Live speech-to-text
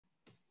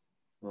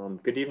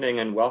Good evening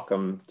and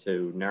welcome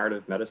to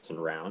Narrative Medicine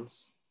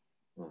Rounds,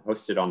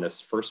 hosted on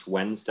this first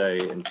Wednesday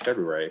in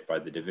February by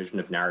the Division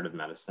of Narrative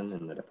Medicine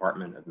in the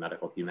Department of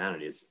Medical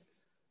Humanities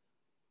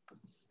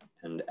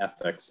and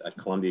Ethics at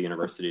Columbia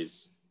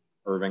University's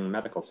Irving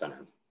Medical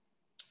Center.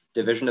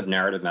 Division of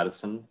Narrative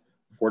Medicine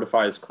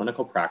fortifies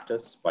clinical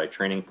practice by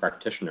training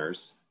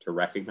practitioners to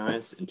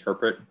recognize,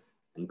 interpret,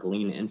 and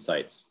glean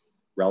insights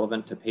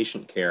relevant to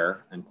patient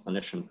care and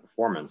clinician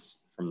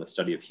performance from the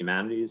study of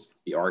humanities,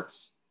 the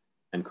arts,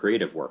 and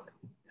creative work,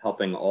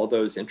 helping all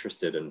those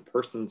interested in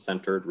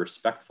person-centered,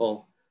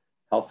 respectful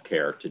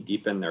healthcare to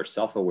deepen their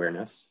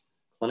self-awareness,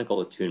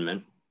 clinical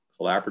attunement,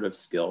 collaborative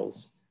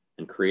skills,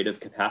 and creative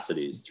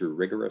capacities through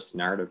rigorous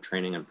narrative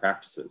training and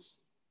practices.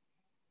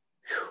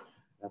 Whew,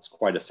 that's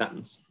quite a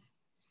sentence.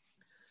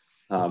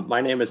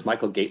 My name is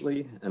Michael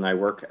Gately, and I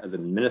work as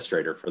an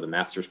administrator for the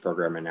Master's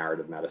Program in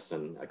Narrative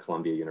Medicine at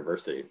Columbia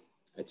University.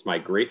 It's my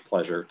great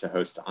pleasure to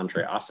host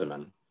André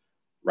Aciman,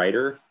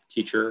 writer,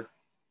 teacher,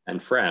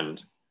 and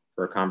friend,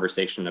 for a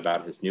conversation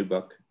about his new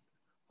book,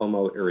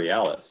 Homo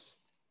Irrealis,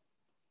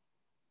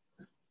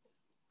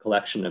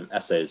 collection of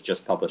essays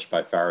just published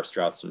by Farrar,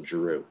 Straus and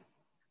Giroux.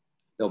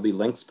 There'll be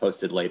links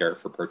posted later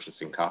for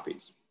purchasing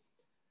copies.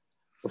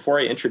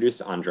 Before I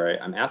introduce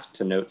André, I'm asked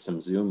to note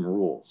some Zoom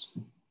rules.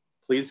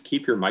 Please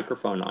keep your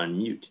microphone on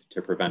mute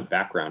to prevent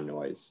background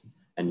noise,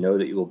 and know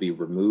that you will be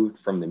removed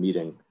from the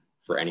meeting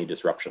for any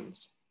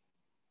disruptions.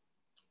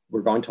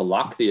 We're going to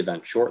lock the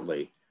event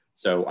shortly,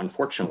 so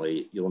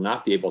unfortunately, you will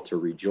not be able to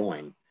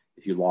rejoin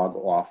if you log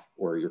off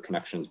or your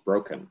connection is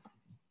broken.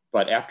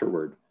 But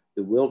afterward,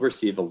 you will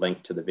receive a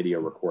link to the video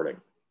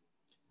recording.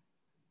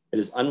 It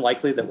is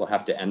unlikely that we'll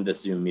have to end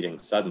this Zoom meeting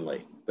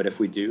suddenly, but if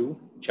we do,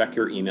 check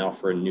your email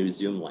for a new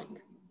Zoom link.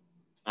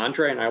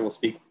 André and I will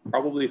speak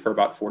probably for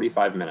about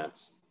 45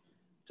 minutes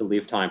to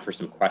leave time for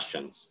some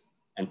questions,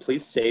 and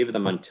please save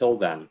them until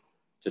then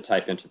to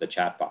type into the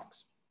chat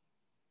box.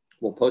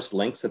 We'll post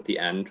links at the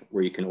end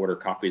where you can order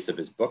copies of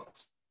his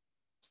books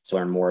to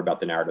learn more about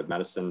the Narrative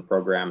Medicine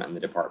program and the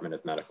Department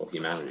of Medical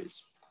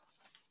Humanities.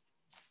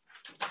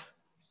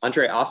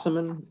 André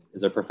Aciman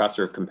is a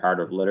professor of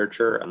comparative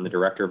literature and the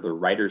director of the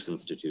Writers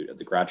Institute at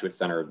the Graduate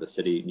Center of the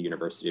City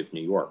University of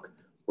New York,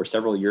 where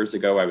several years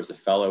ago I was a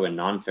fellow in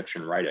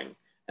nonfiction writing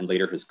and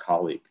later his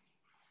colleague.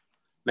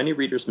 Many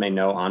readers may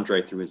know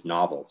André through his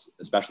novels,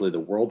 especially the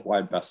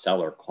worldwide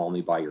bestseller Call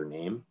Me By Your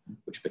Name,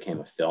 which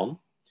became a film,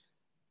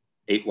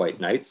 8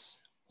 White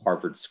Nights,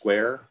 Harvard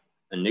Square,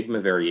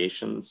 Enigma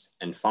Variations,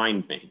 and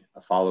Find Me,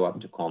 a follow-up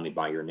to Call Me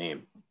By Your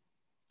Name.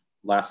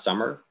 Last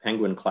summer,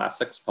 Penguin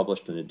Classics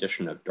published an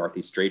edition of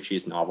Dorothy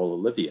Strachey's novel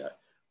Olivia,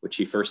 which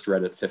he first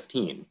read at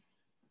 15.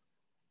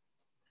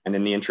 And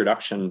in the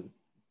introduction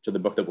to the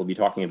book that we'll be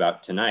talking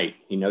about tonight,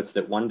 he notes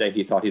that one day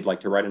he thought he'd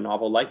like to write a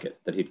novel like it,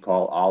 that he'd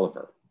call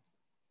Oliver,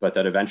 but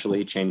that eventually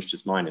he changed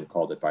his mind and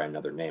called it by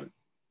another name.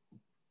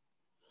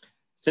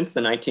 Since the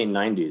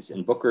 1990s,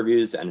 in book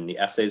reviews and in the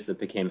essays that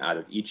became Out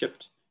of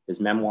Egypt, his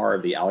memoir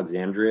of the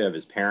Alexandria of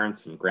his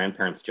parents' and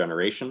grandparents'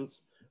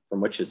 generations, from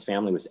which his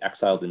family was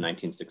exiled in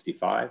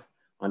 1965,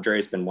 André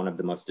has been one of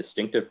the most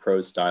distinctive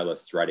prose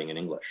stylists writing in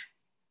English.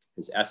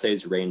 His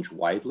essays range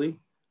widely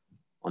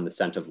on the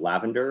scent of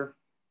lavender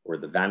or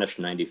the vanished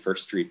 91st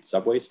Street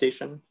subway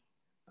station,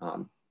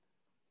 and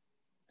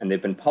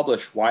they've been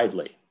published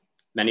widely.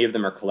 Many of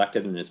them are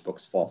collected in his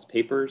books False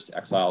Papers,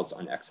 Essays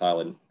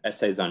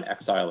on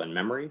Exile and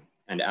Memory,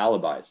 and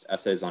Alibis,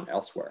 Essays on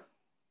Elsewhere.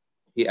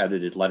 He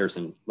edited Letters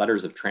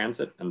of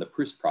Transit and the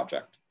Proust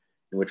Project,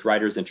 in which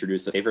writers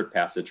introduce a favorite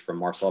passage from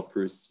Marcel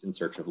Proust's In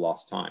Search of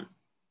Lost Time.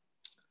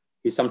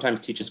 He sometimes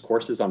teaches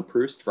courses on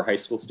Proust for high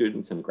school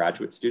students and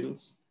graduate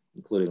students,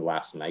 including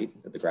last night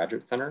at the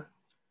Graduate Center.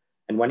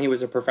 And when he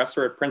was a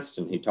professor at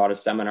Princeton, he taught a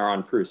seminar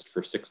on Proust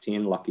for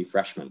 16 lucky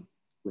freshmen,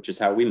 which is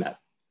how we met,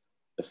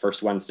 the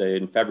first Wednesday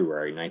in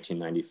February,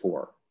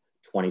 1994,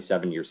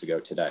 27 years ago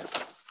today.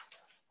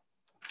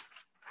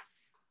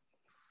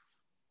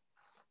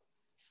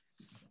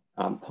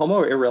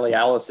 Homo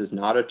Irrealis is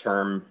not a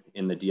term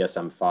in the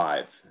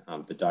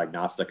DSM-5, the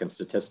Diagnostic and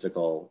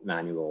Statistical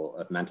Manual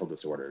of Mental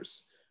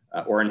Disorders,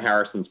 or in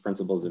Harrison's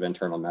Principles of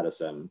Internal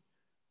Medicine,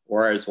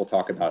 or as we'll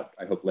talk about,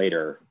 I hope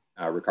later,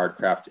 Ricard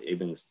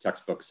Kraft-Ebing's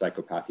textbook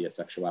Psychopathia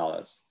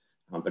Sexualis,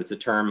 but it's a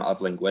term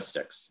of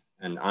linguistics.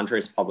 And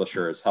André's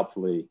publisher has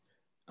helpfully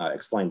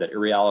explained that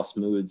Irrealis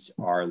moods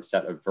are the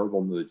set of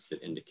verbal moods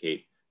that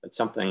indicate that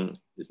something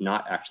is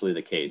not actually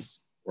the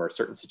case, or a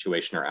certain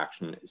situation or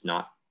action is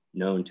not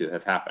known to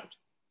have happened.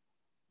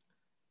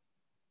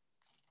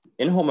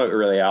 In Homo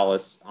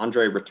Irrealis,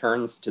 André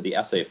returns to the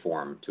essay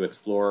form to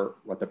explore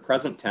what the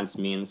present tense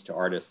means to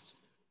artists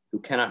who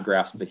cannot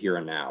grasp the here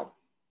and now.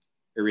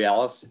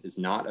 Irrealis is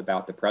not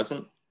about the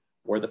present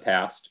or the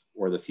past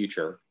or the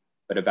future,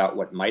 but about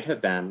what might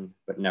have been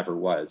but never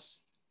was,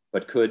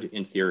 but could,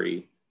 in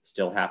theory,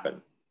 still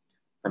happen.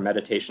 From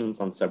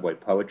meditations on subway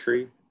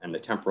poetry and the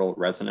temporal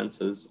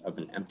resonances of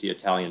an empty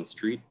Italian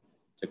street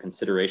to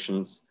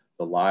considerations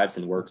the lives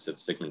and works of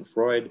Sigmund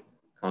Freud,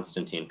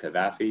 Constantine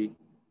Cavafy,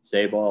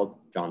 Sebald,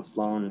 John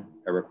Sloan,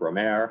 Eric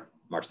Romer,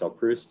 Marcel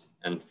Proust,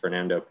 and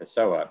Fernando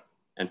Pessoa,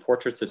 and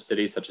portraits of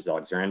cities such as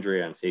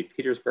Alexandria and St.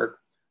 Petersburg,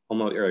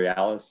 Homo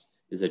Irrealis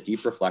is a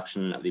deep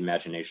reflection of the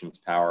imagination's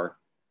power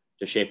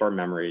to shape our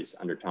memories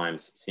under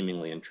time's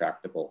seemingly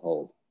intractable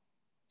hold.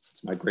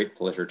 It's my great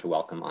pleasure to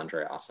welcome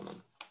André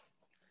Aciman.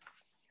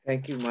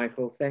 Thank you,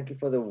 Michael. Thank you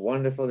for the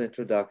wonderful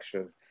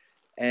introduction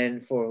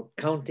and for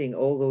counting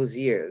all those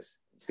years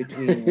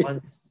between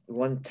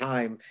one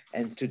time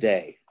and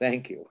today.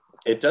 Thank you.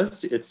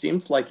 It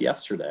seems like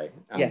yesterday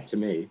yes. To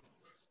me.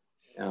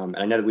 And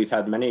I know that we've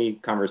had many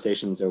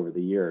conversations over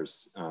the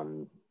years,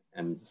 and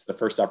it's the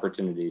first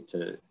opportunity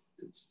to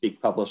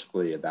speak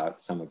publicly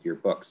about some of your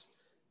books.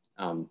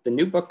 The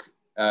new book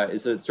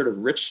is a sort of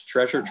rich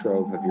treasure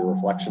trove of your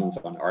reflections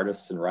on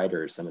artists and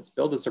writers, and it's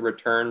billed as a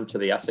return to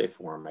the essay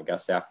form, I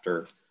guess,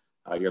 after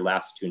your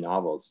last two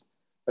novels.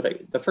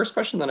 But the first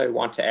question that I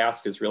want to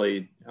ask is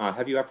really,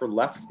 have you ever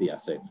left the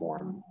essay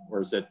form,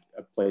 or is it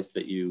a place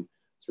that you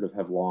sort of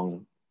have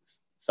long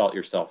felt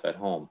yourself at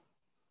home?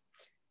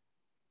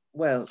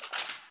 Well,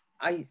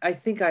 I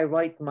think I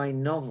write my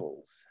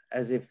novels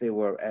as if they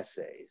were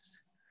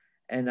essays,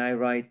 and I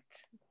write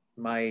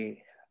my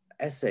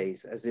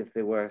essays as if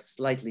they were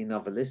slightly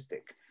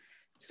novelistic.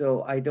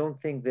 So I don't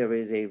think there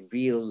is a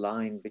real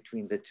line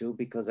between the two,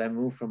 because I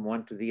move from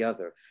one to the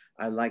other.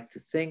 I like to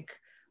think,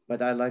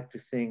 but I like to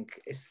think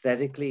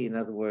aesthetically. In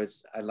other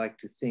words, I like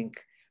to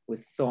think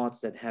with thoughts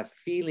that have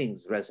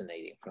feelings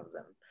resonating from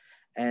them.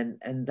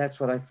 And that's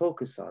what I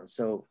focus on.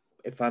 So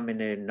if I'm in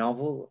a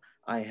novel,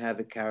 I have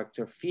a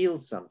character feel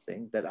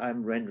something that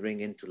I'm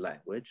rendering into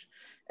language.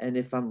 And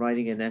if I'm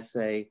writing an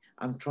essay,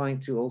 I'm trying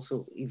to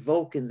also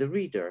evoke in the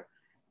reader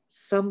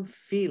some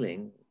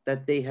feeling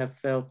that they have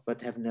felt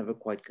but have never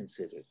quite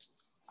considered.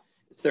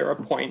 Is there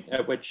a point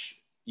at which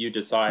you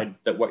decide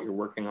that what you're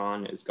working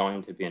on is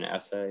going to be an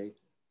essay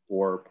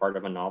or part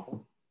of a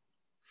novel?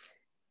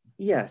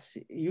 Yes,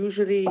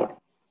 usually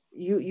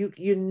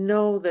you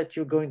know that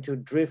you're going to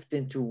drift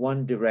into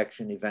one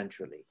direction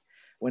eventually.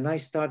 When I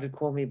started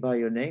Call Me By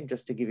Your Name,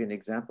 just to give you an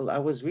example, I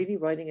was really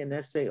writing an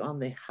essay on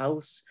the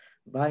house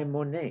by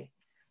Monet.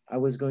 I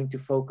was going to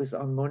focus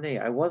on Monet.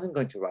 I wasn't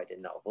going to write a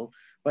novel,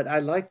 but I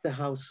liked the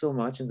house so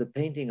much and the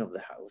painting of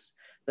the house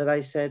that I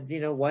said, you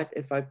know what,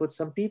 if I put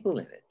some people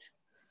in it?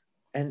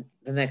 And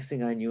the next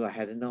thing I knew, I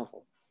had a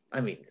novel.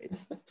 I mean, it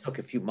took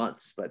a few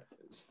months, but...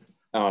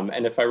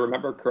 and if I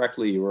remember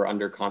correctly, you were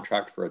under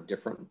contract for a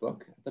different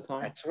book at the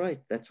time? That's right,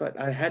 that's right.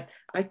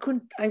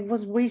 I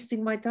was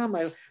wasting my time.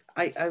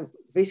 I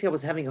basically, I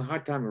was having a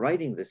hard time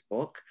writing this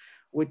book,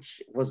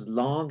 which was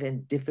long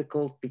and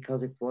difficult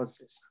because it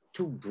was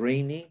too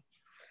brainy.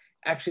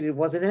 Actually, it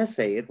was an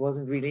essay. It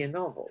wasn't really a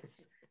novel.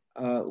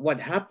 What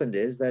happened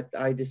is that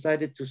I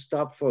decided to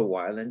stop for a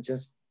while and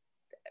just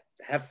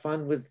have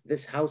fun with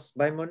this house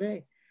by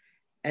Monet.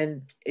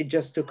 And it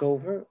just took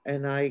over,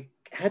 and I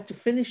had to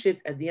finish it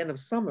at the end of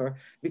summer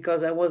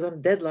because I was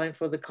on deadline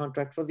for the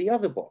contract for the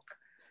other book.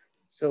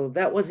 So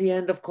that was the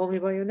end of Call Me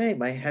By Your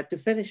Name. I had to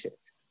finish it.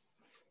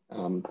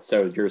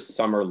 So your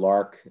summer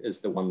lark is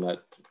the one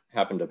that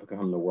happened to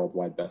become the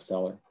worldwide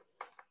bestseller.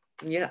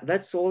 Yeah,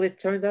 that's all it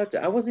turned out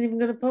to. I wasn't even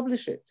going to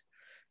publish it.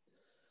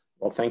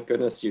 Well, thank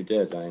goodness you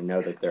did. I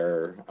know that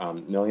there are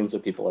millions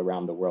of people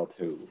around the world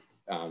who,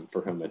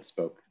 for whom it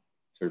spoke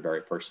sort of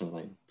very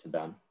personally to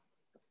them.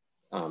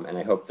 And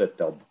I hope that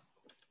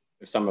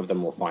some of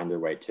them will find their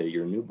way to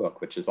your new book,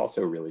 which is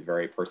also really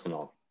very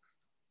personal,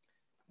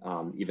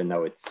 even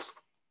though it's,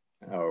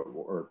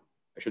 or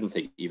I shouldn't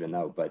say even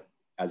though, but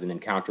as an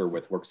encounter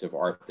with works of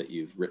art that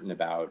you've written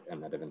about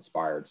and that have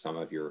inspired some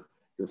of your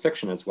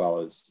fiction as well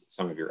as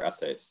some of your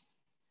essays.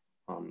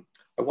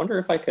 I wonder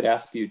if I could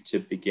ask you to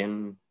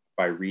begin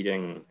by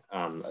reading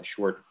a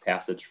short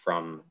passage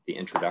from the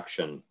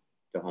introduction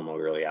to Homo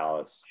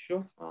Irrealis.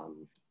 Sure.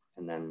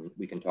 And then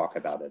we can talk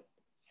about it.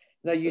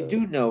 Now, you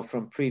do know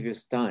from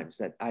previous times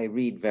that I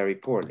read very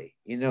poorly.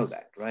 You know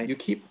that, right? You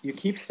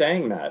keep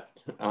saying that,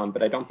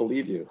 but I don't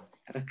believe you.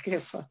 Okay,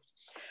 fine.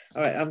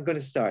 All right, I'm going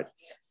to start.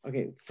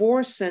 Okay,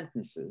 4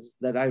 sentences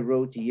that I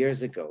wrote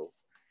years ago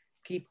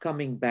keep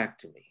coming back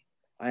to me.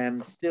 I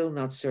am still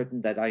not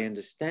certain that I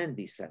understand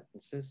these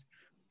sentences.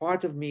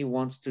 Part of me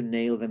wants to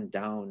nail them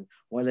down,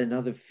 while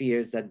another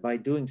fears that by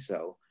doing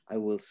so, I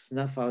will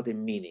snuff out a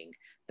meaning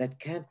that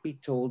can't be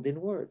told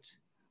in words.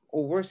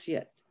 Or worse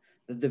yet,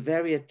 that the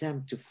very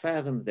attempt to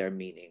fathom their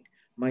meaning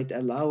might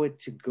allow it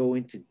to go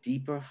into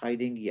deeper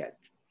hiding yet.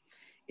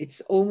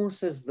 It's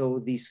almost as though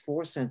these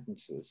 4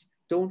 sentences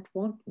don't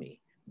want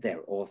me,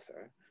 their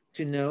author,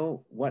 to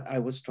know what I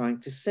was trying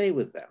to say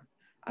with them.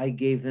 I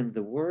gave them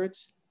the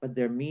words, but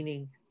their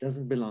meaning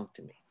doesn't belong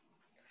to me.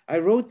 I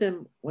wrote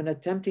them when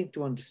attempting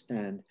to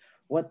understand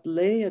what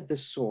lay at the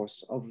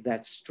source of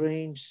that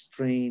strange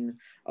strain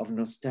of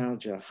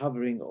nostalgia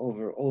hovering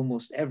over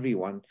almost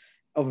everything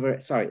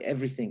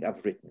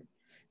I've written.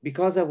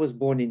 Because I was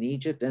born in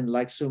Egypt and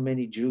like so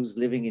many Jews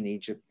living in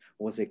Egypt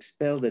was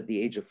expelled at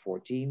the age of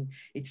 14,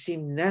 it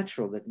seemed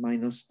natural that my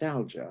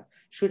nostalgia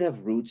should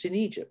have roots in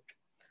Egypt.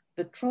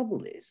 The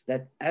trouble is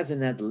that as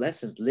an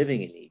adolescent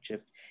living in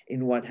Egypt,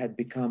 in what had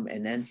become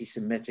an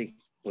anti-Semitic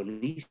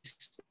police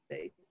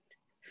state,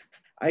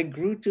 I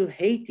grew to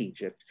hate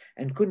Egypt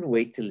and couldn't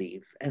wait to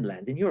leave and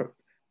land in Europe,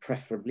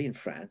 preferably in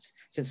France,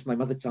 since my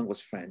mother tongue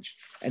was French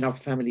and our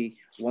family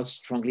was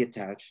strongly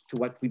attached to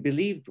what we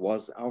believed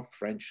was our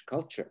French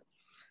culture.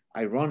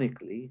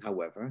 Ironically,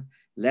 however,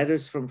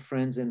 letters from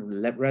friends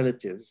and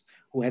relatives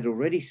who had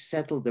already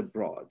settled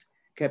abroad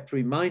kept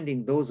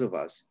reminding those of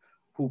us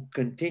who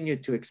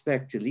continued to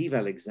expect to leave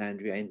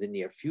Alexandria in the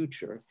near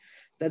future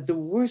that the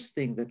worst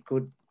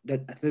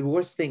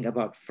thing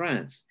about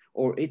France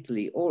or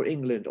Italy or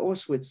England or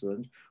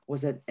Switzerland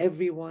was that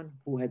everyone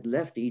who had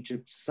left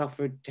Egypt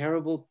suffered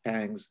terrible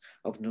pangs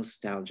of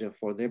nostalgia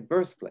for their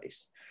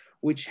birthplace,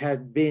 which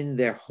had been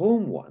their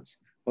home once,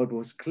 but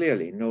was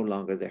clearly no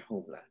longer their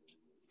homeland.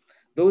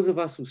 Those of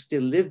us who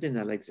still lived in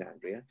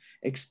Alexandria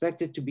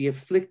expected to be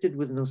afflicted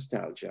with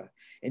nostalgia,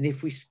 and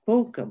if we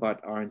spoke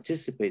about our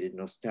anticipated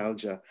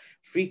nostalgia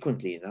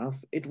frequently enough,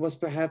 it was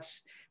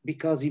perhaps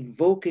because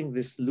evoking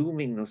this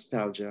looming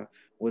nostalgia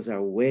was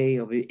our way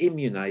of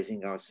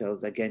immunizing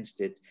ourselves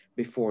against it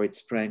before it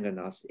sprang on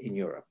us in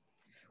Europe.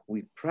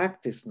 We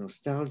practiced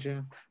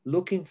nostalgia,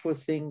 looking for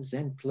things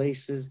and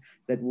places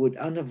that would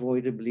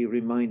unavoidably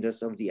remind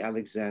us of the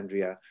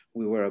Alexandria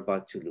we were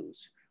about to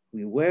lose.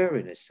 We were,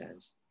 in a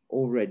sense,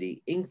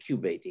 already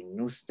incubating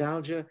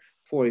nostalgia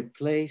for a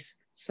place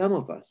some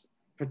of us,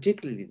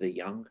 particularly the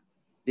young,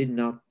 did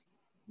not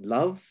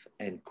love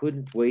and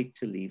couldn't wait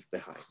to leave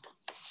behind.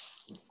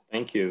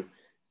 Thank you.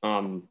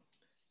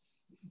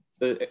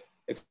 The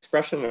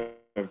expression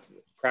of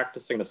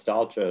practicing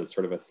nostalgia is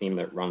sort of a theme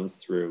that runs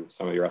through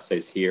some of your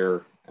essays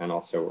here and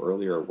also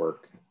earlier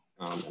work.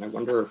 And I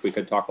wonder if we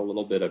could talk a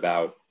little bit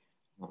about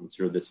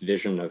sort of this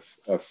vision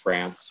of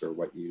France, or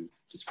what you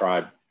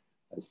describe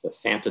as the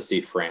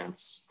fantasy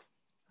France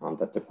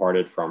that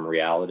departed from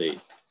reality.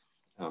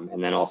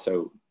 And then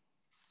also,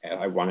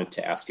 I wanted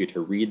to ask you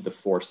to read the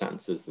 4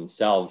 sentences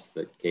themselves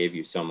that gave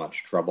you so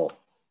much trouble.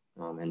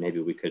 And maybe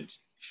we could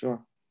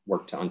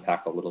work to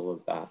unpack a little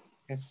of that.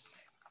 Okay.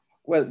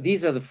 Well,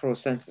 these are the 4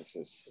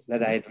 sentences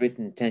that I had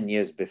written 10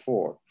 years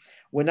before.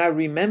 When I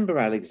remember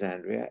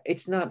Alexandria,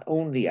 it's not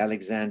only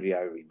Alexandria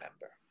I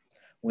remember.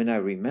 When I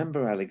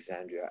remember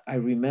Alexandria, I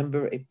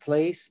remember a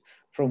place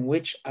from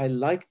which I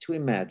like to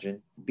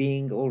imagine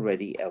being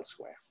already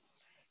elsewhere.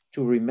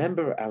 To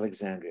remember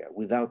Alexandria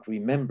without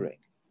remembering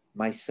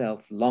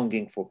myself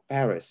longing for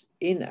Paris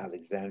in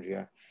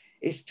Alexandria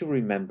is to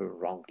remember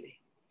wrongly.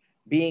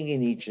 Being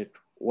in Egypt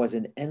was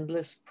an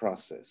endless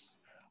process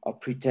of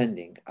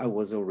pretending I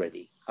was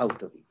already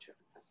out of Egypt.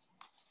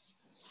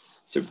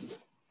 So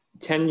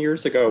 10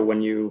 years ago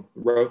when you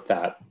wrote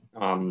that,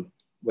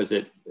 was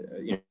it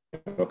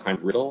a kind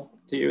of riddle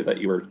to you that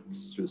you were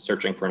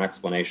searching for an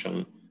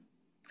explanation?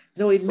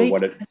 No,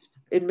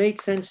 it made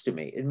sense to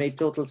me. It made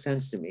total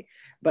sense to me.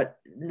 But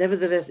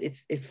nevertheless,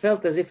 it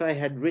felt as if I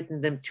had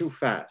written them too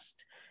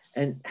fast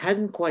and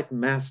hadn't quite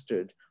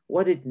mastered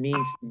what it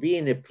means to be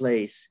in a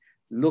place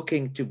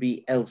looking to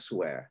be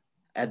elsewhere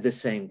at the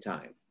same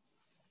time.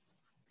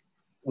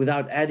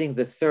 Without adding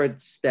the 3rd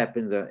step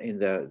in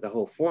the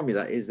whole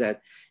formula, is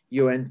that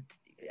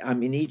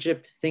I'm in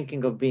Egypt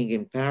thinking of being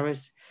in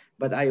Paris,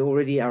 but I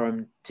already are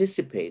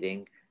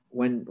anticipating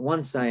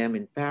once I am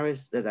in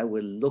Paris that I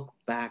will look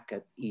back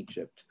at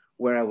Egypt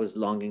where I was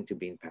longing to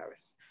be in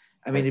Paris.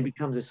 I mean, it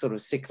becomes a sort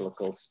of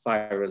cyclical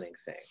spiraling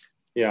thing.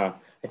 Yeah,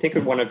 I think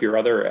in one of your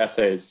other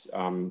essays,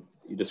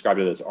 you described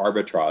it as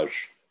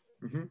arbitrage,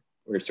 where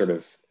you're sort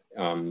of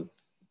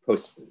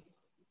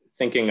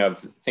thinking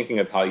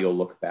of how you'll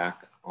look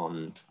back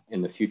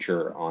in the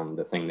future on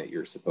the thing that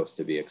you're supposed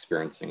to be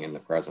experiencing in the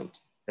present.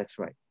 That's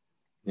right.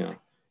 Yeah.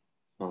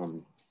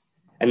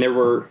 And there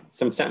were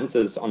some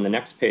sentences on the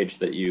next page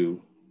that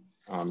you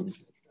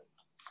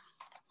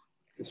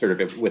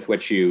with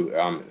which you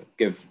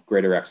give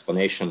greater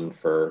explanation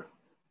for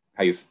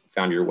how you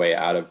found your way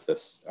out of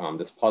this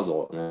this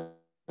puzzle.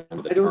 I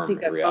don't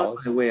think I found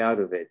my way out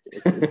of it.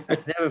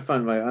 I've never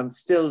found I'm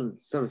still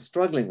sort of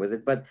struggling with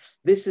it, but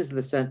this is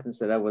the sentence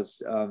that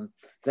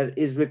that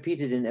is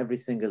repeated in every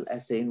single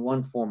essay in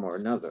one form or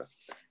another.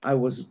 I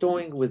was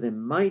toying with a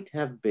might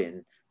have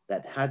been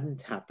that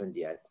hadn't happened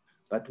yet,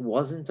 but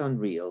wasn't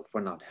unreal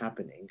for not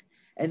happening,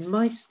 and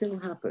might still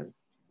happen,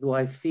 though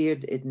I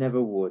feared it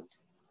never would,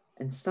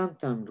 and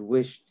sometimes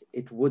wished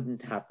it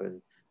wouldn't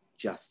happen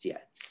just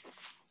yet.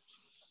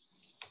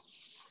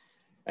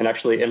 And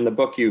actually, in the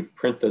book, you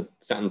print the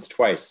sentence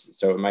twice,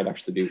 so it might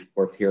actually be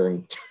worth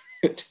hearing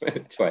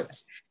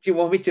twice. Do you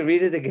want me to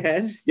read it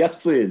again?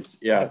 Yes, please.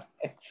 Yeah.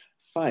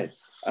 Fine.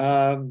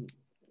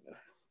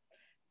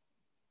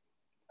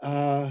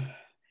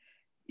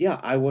 Yeah,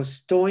 I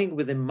was toying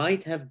with a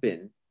might have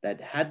been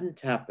that hadn't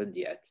happened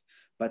yet,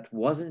 but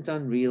wasn't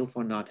unreal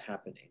for not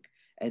happening,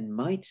 and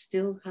might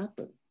still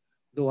happen,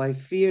 though I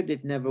feared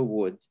it never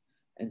would,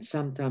 and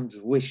sometimes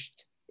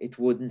wished it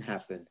wouldn't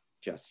happen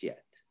just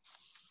yet.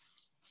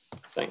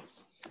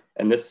 Thanks.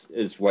 And this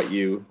is what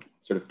you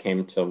sort of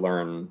came to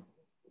learn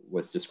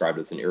was described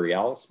as an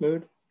Irrealis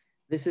mood?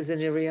 This is an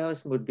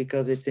Irrealis mood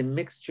because it's a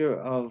mixture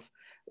of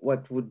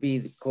what would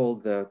be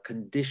called the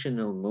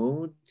conditional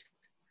mood.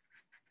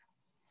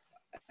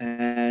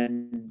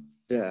 And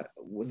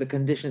the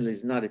conditional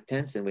is not a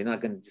tense, and we're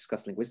not going to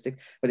discuss linguistics,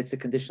 but it's a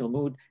conditional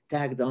mood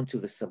tagged onto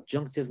the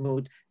subjunctive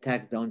mood,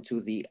 tagged onto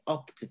the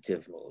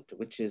optative mood,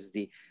 which is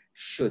the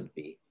should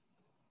be.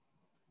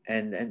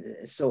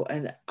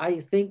 And I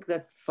think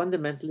that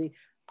fundamentally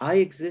I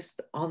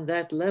exist on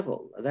that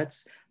level.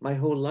 That's my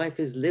whole life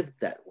is lived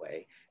that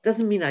way.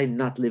 Doesn't mean I'm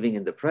not living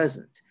in the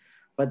present,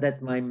 but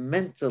that my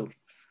mental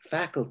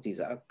faculties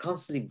are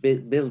constantly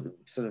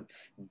sort of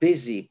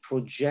busy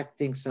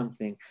projecting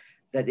something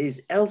that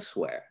is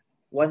elsewhere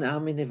when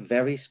I'm in a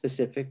very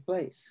specific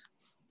place.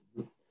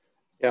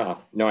 Yeah,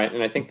 no,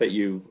 and I think that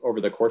you, over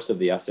the course of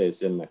the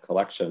essays in the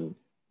collection,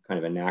 kind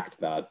of enact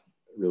that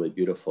really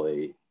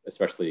beautifully,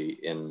 especially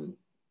in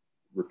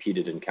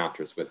repeated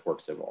encounters with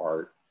works of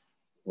art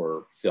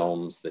or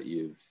films that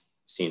you've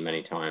seen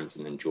many times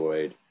and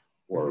enjoyed,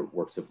 or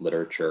works of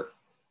literature.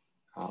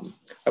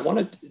 I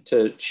wanted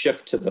to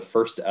shift to the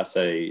first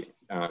essay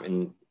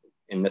in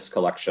this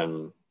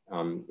collection,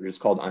 which is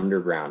called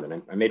Underground.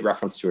 And I made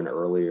reference to an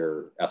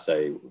earlier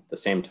essay, the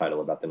same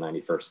title, about the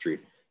 91st Street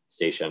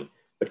station.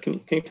 But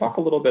can you talk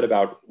a little bit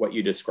about what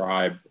you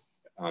describe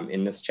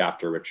in this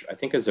chapter, which I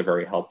think is a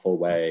very helpful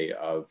way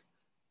of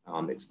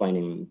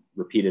explaining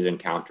repeated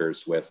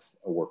encounters with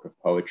a work of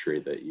poetry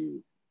that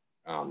you,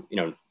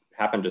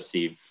 happen to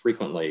see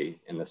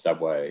frequently in the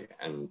subway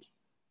and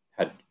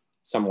had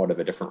somewhat of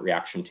a different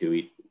reaction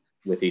to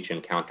with each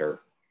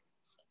encounter?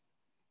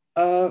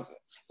 Well,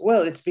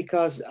 it's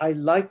because I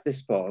like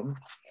this poem,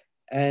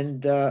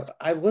 and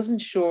I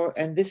wasn't sure,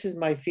 and this is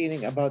my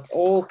feeling about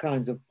all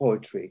kinds of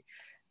poetry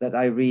that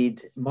I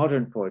read,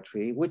 modern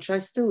poetry, which I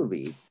still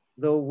read,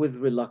 though with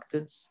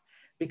reluctance,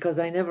 because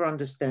I never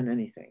understand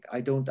anything.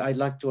 I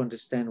like to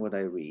understand what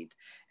I read.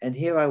 And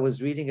here I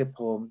was reading a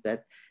poem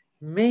that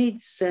made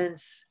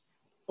sense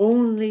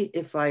only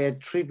if I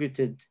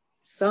attributed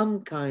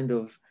some kind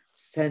of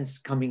sense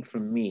coming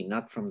from me,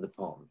 not from the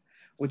poem,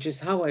 which is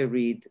how I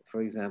read,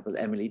 for example,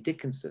 Emily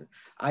Dickinson.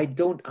 I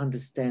don't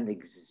understand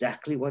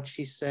exactly what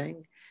she's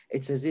saying.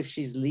 It's as if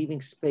she's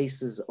leaving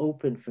spaces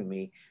open for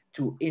me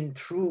to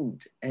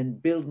intrude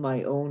and build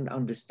my own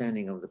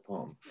understanding of the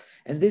poem.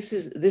 And this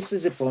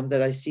is a poem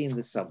that I see in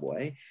the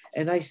subway,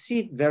 and I see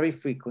it very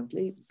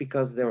frequently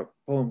because their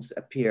poems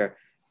appear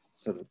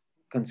sort of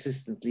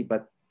consistently,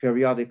 but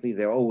periodically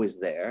they're always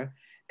there.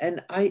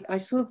 And I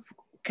sort of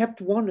kept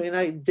wondering,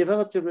 I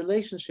developed a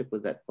relationship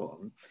with that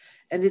poem,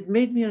 and it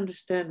made me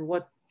understand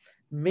what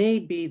may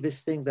be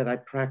this thing that I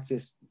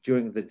practiced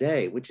during the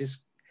day, which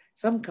is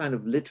some kind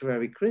of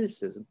literary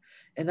criticism.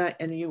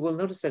 And you will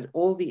notice that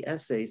all the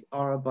essays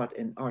are about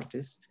an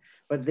artist,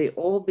 but they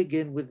all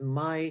begin with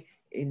my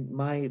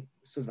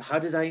sort of, how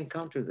did I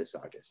encounter this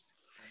artist?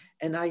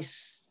 And I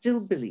still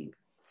believe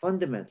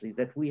fundamentally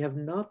that we have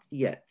not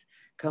yet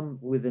come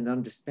with an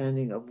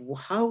understanding of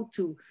how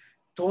to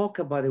talk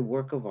about a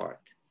work of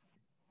art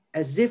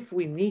as if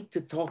we need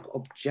to talk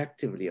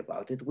objectively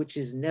about it, which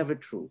is never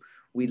true.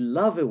 We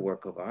love a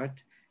work of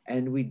art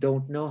and we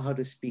don't know how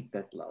to speak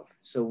that love.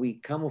 So we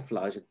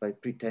camouflage it by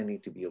pretending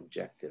to be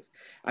objective.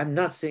 I'm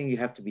not saying you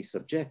have to be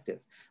subjective,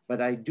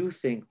 but I do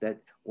think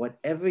that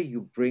whatever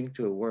you bring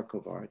to a work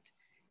of art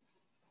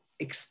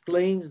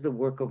explains the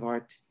work of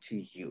art to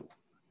you.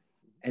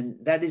 And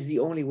that is the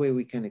only way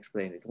we can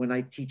explain it. When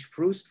I teach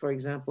Proust, for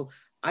example,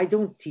 I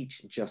don't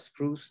teach just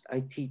Proust,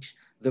 I teach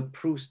the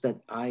Proust that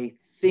I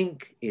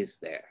think is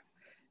there.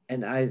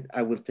 And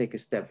I will take a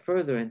step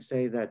further and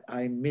say that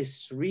I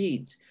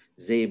misread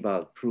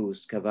Sebald,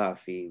 Proust,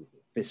 Cavafy,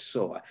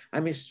 Pessoa. I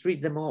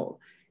misread them all.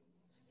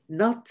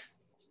 Not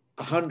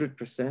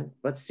 100%,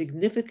 but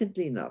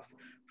significantly enough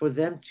for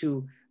them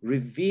to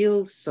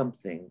reveal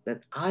something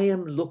that I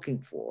am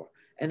looking for.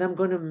 And I'm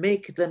going to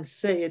make them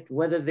say it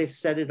whether they've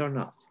said it or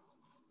not.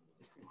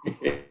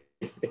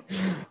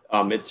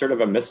 It's sort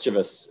of a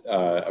mischievous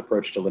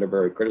approach to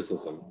literary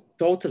criticism.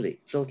 Totally.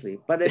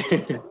 But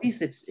at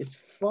least it's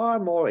far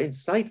more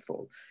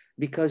insightful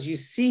because you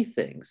see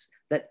things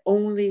that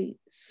only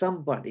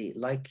somebody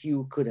like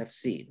you could have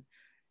seen.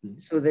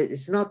 So that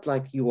it's not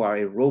like you are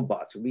a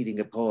robot reading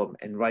a poem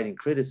and writing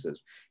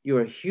criticism.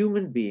 You're a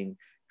human being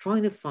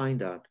trying to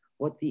find out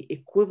what the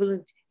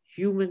equivalent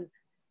human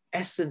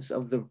essence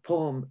of the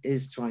poem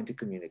is trying to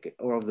communicate,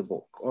 or of the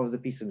book, or of the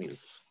piece of music.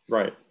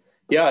 Right.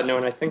 Yeah, no,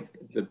 and I think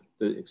the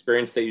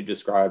experience that you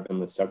describe in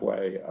the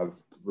subway of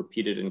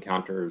repeated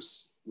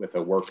encounters with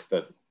a work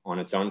that on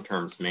its own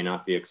terms may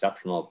not be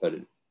exceptional, but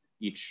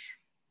each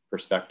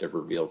perspective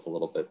reveals a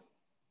little bit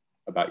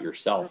about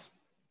yourself,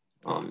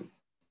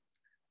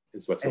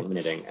 is what's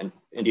illuminating. And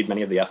indeed,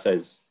 many of the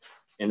essays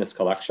in this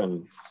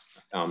collection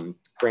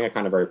bring a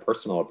kind of very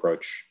personal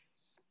approach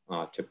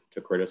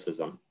to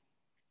criticism.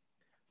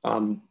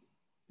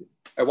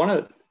 I want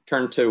to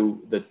turn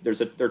to there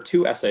are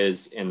two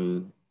essays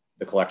in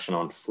the collection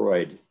on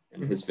Freud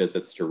and his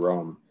visits to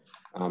Rome.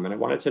 And I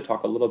wanted to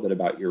talk a little bit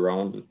about your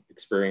own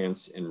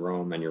experience in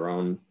Rome and your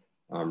own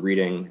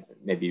reading,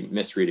 maybe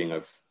misreading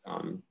of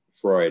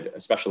Freud,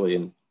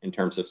 especially in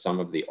terms of some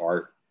of the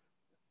art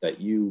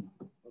that you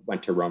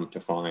went to Rome to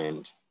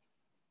find,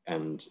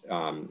 and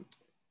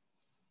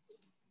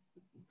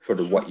sort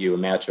of what you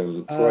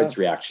imagine Freud's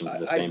reaction to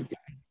the same.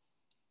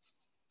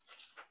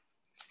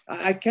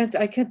 I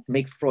can't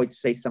make Freud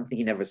say something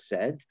he never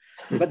said,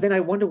 but then I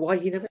wonder why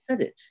he never said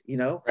it. You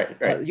know,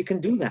 right. You can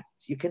do that.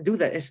 You can do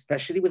that,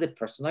 especially with a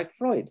person like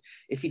Freud.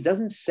 If he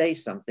doesn't say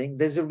something,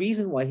 there's a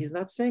reason why he's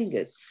not saying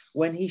it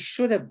when he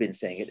should have been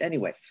saying it.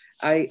 Anyway,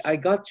 I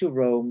got to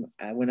Rome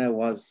when I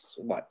was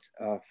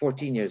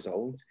 14 years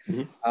old.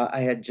 Mm-hmm. I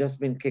had just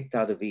been kicked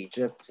out of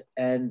Egypt,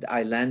 and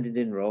I landed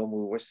in Rome.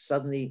 We were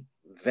suddenly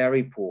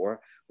very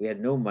poor. We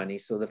had no money,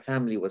 so the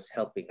family was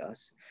helping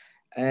us.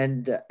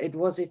 And it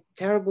was a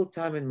terrible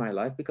time in my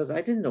life because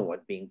I didn't know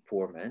what being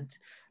poor meant.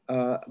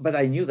 But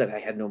I knew that I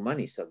had no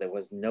money, so there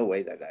was no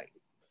way that I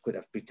could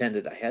have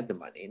pretended I had the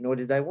money, nor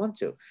did I want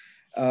to.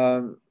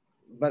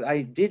 But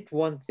I did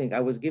one thing.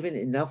 I was given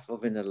enough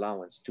of an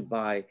allowance to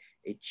buy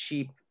a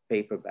cheap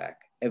paperback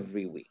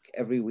every week.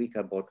 Every week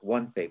I bought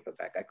one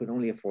paperback. I could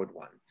only afford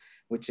one,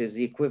 which is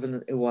the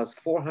equivalent. It was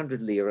 400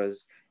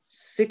 liras.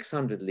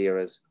 600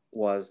 liras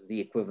was the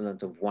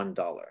equivalent of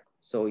 $1.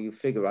 So you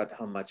figure out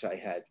how much I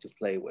had to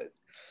play with.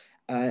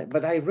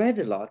 But I read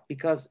a lot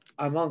because,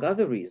 among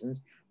other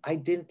reasons, I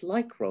didn't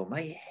like Rome.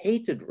 I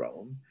hated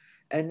Rome.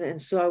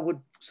 And so I would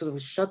sort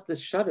of shut the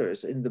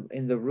shutters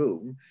in the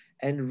room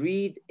and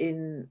read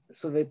in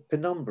sort of a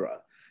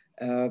penumbra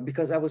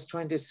because I was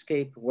trying to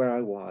escape where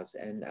I was.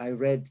 And I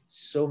read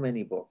so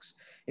many books.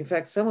 In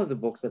fact, some of the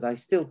books that I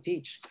still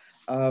teach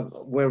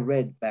were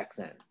read back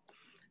then.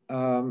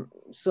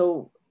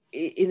 So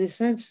in a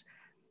sense,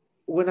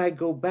 when I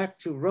go back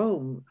to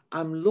Rome,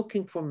 I'm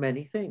looking for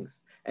many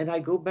things. And I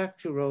go back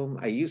to Rome.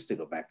 I used to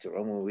go back to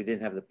Rome when we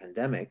didn't have the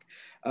pandemic.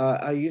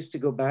 I used to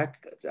go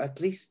back at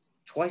least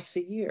twice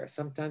a year,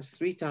 sometimes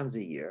 3 times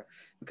a year,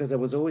 because I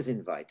was always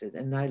invited.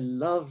 And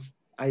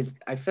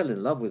I fell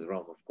in love with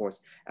Rome, of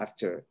course,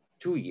 after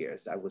 2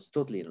 years. I was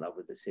totally in love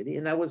with the city.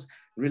 And I was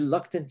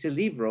reluctant to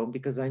leave Rome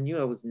because I knew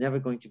I was never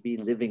going to be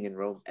living in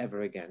Rome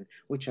ever again,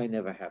 which I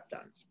never have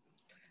done.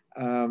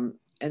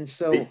 And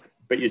so...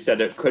 But you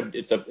said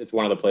it's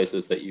one of the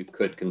places that you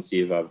could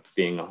conceive of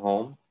being a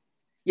home?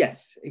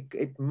 Yes,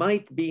 it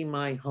might be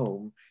my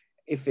home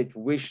if it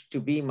wished to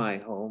be my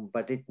home,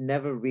 but it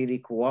never really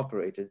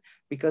cooperated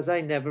because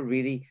I never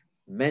really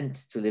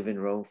meant to live in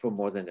Rome for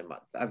more than a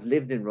month. I've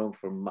lived in Rome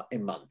for a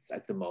month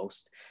at the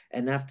most.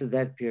 And after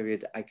that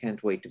period, I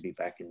can't wait to be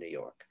back in New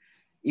York,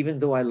 even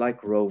though I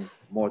like Rome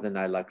more than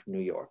I like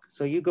New York.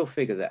 So you go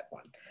figure that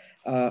one.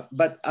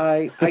 But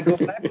I go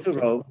back to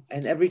Rome,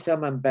 and every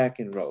time I'm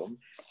back in Rome,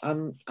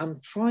 I'm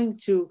trying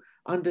to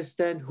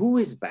understand who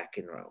is back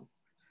in Rome.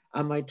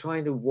 Am I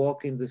trying to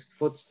walk in the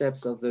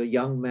footsteps of the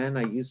young man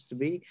I used to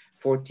be,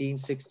 14,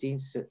 16,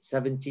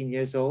 17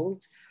 years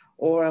old?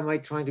 Or am I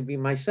trying to be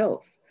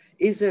myself?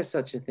 Is there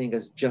such a thing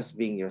as just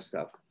being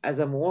yourself? As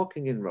I'm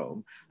walking in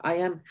Rome, I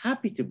am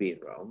happy to be in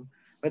Rome,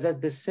 but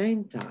at the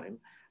same time,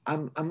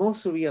 I'm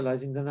also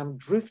realizing that I'm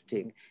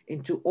drifting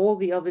into all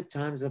the other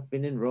times I've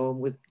been in Rome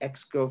with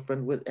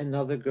ex-girlfriend, with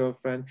another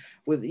girlfriend,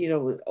 with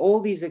all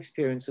these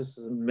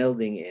experiences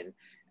melding in,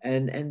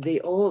 and they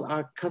all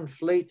are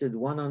conflated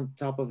one on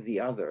top of the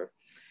other,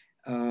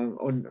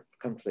 or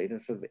conflated,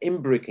 sort of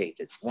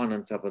imbricated one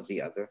on top of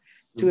the other,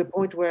 to a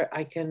point where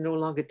I can no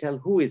longer tell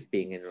who is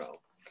being in Rome.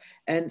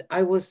 And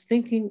I was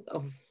thinking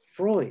of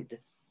Freud,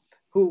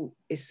 who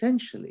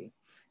essentially,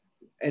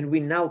 and we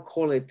now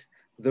call it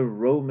the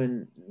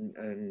Roman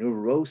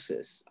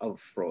neurosis of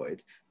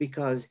Freud,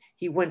 because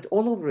he went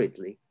all over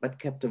Italy, but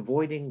kept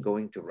avoiding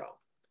going to Rome.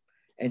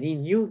 And he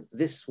knew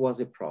this was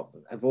a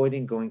problem,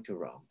 avoiding going to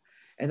Rome.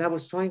 And I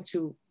was trying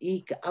to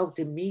eke out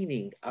a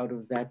meaning out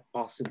of that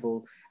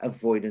possible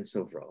avoidance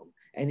of Rome.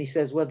 And he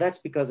says, well, that's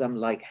because I'm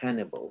like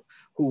Hannibal,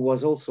 who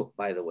was also,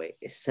 by the way,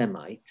 a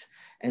Semite,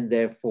 and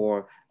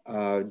therefore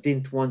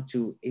didn't want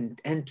to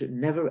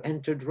never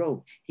entered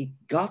Rome. He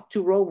got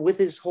to Rome with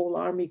his whole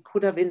army,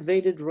 could have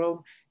invaded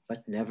Rome,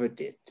 but never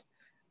did.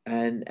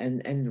 And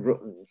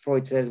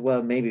Freud says,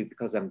 well, maybe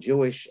because I'm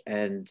Jewish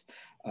and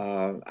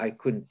I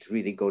couldn't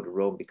really go to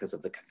Rome because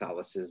of the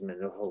Catholicism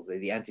and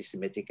the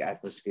anti-Semitic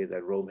atmosphere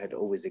that Rome had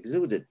always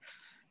exuded.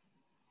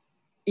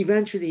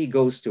 Eventually he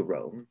goes to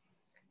Rome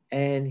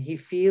and he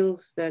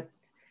feels that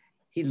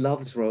he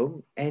loves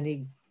Rome, and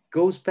he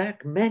goes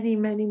back many,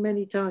 many,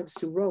 many times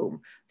to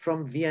Rome,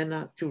 from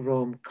Vienna to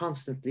Rome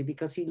constantly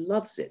because he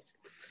loves it.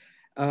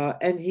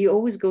 And he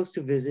always goes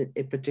to visit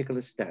a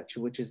particular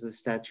statue, which is the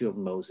statue of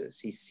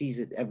Moses. He sees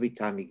it every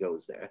time he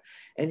goes there.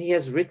 And he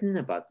has written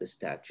about the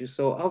statue.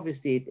 So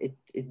obviously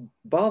it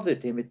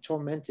bothered him, it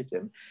tormented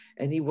him.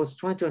 And he was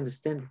trying to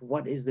understand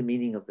what is the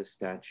meaning of the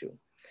statue.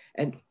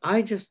 And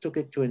I just took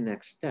it to a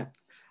next step.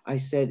 I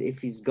said,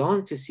 if he's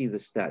gone to see the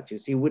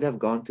statues, he would have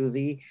gone to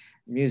the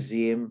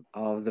museum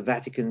of the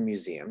Vatican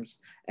museums,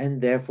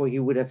 and therefore he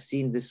would have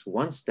seen this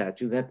one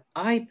statue that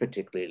I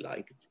particularly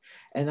liked.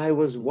 And I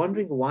was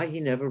wondering why he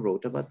never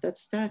wrote about that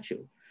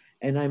statue.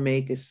 And I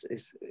make a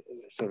sort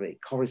of a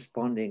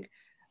corresponding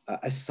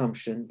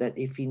assumption that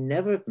if he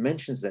never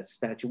mentions that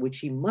statue, which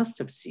he must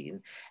have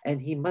seen,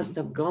 and he must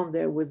have gone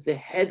there with the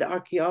head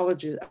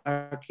archaeologist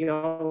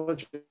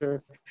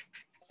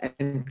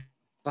and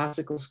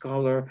classical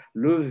scholar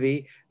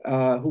Loewy,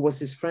 who was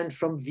his friend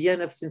from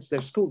Vienna since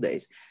their school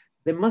days.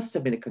 There must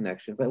have been a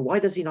connection, but why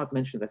does he not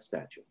mention that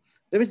statue?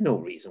 There is no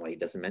reason why he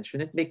doesn't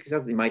mention it,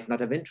 because it might not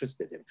have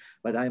interested him,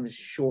 but I'm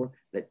sure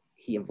that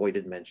he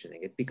avoided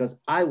mentioning it because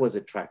I was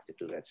attracted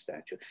to that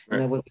statue. Right.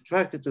 And I was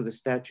attracted to the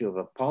statue of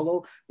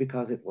Apollo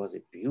because it was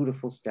a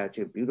beautiful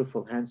statue, a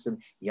beautiful, handsome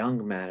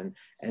young man.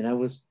 And I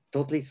was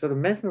totally sort of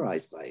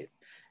mesmerized by it.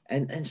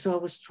 And so I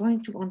was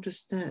trying to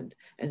understand.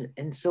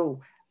 And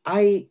so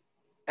I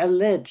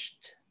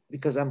alleged,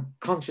 because I'm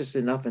conscious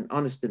enough and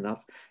honest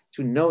enough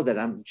to know that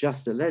I'm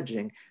just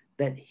alleging,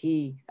 that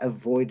he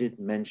avoided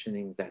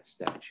mentioning that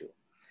statue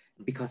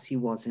because he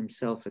was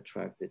himself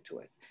attracted to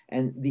it.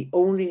 And the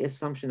only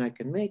assumption I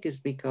can make is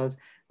because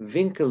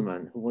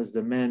Winkelmann, who was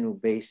the man who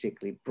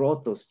basically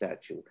brought those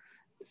statues,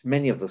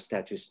 many of those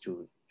statues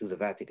to the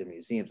Vatican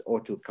museums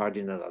or to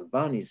Cardinal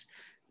Albani's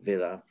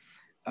villa,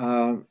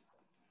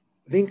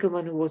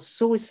 Winkelmann, who was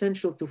so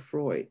essential to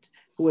Freud,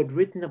 who had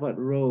written about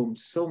Rome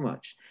so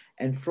much,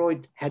 and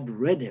Freud had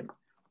read him.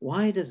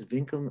 Why does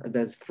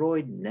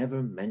Freud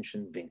never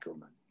mention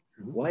Winkelmann?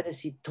 Why does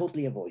he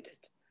totally avoid it?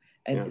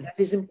 And that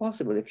is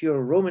impossible. If you're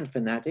a Roman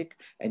fanatic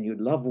and you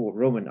love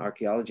Roman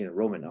archaeology and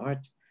Roman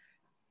art,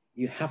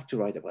 you have to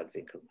write about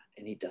Winkelmann,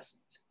 and he doesn't.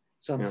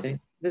 So I'm saying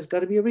there's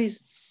got to be a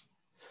reason.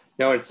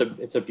 No, it's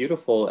a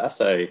beautiful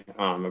essay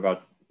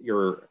about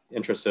your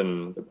interest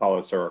in the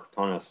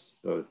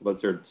Palosauroctonus, the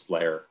lizard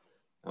slayer,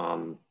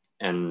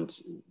 and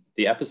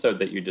the episode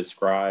that you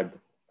describe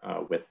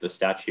with the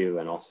statue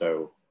and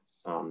also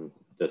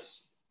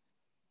this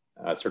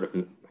sort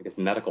of, I guess,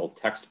 medical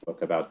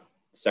textbook about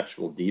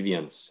sexual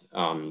deviance.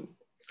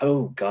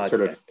 Oh God!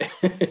 Sort of,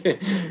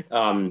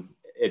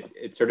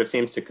 it sort of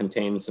seems to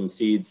contain some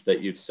seeds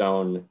that you've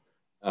sown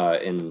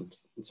in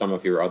some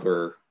of your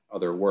other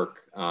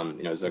work.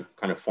 You know, as a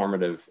kind of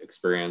formative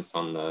experience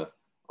on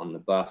the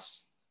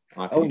bus.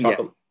 Can you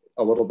talk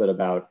a little bit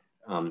about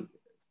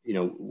you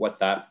know, what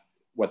that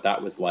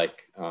was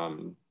like,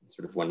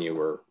 sort of when you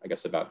were, I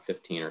guess, about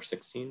 15 or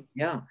 16?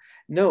 Yeah.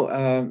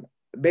 No.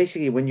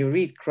 Basically, when you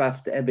read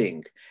Krafft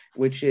Ebing,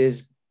 which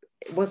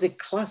was a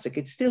classic,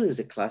 it still is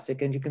a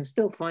classic, and you can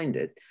still find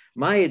it.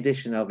 My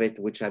edition of it,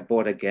 which I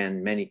bought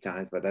again many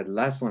times, but the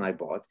last one I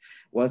bought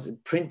was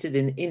printed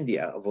in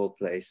India, of all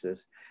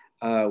places,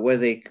 where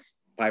they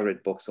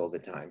pirate books all the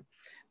time.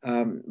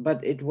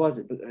 But it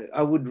was,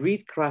 I would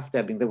read Krafft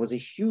Ebing. There was a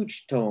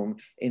huge tome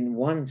in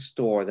one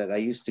store that I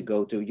used to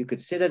go to. You could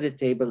sit at a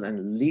table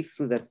and leaf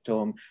through that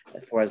tome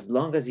for as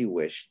long as you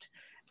wished.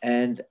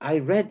 And I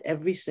read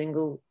every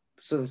single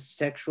sort of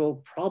sexual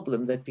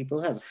problem that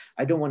people have.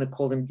 I don't want to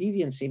call them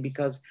deviancy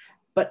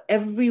but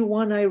every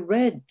one I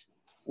read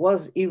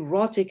was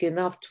erotic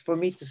enough for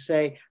me to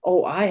say,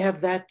 oh, I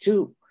have that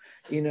too.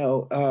 You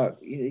know,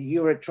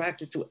 you're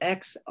attracted to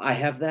X, I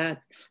have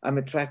that. I'm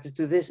attracted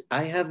to this,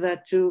 I have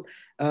that too.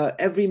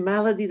 Every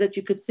malady that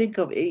you could think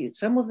of,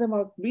 some of them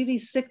are really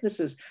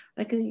sicknesses.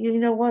 You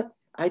know what?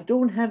 I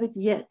don't have it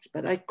yet,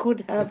 but I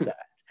could have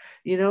that.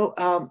 You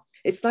know,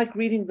 it's like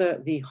reading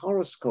the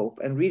horoscope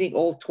and reading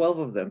all 12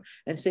 of them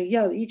and saying,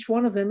 yeah, each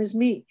one of them is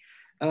me.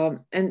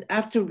 And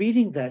after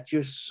reading that,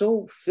 you're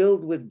so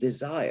filled with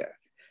desire.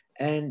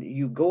 And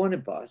you go on a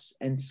bus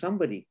and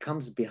somebody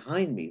comes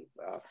behind me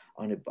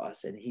on a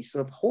bus and he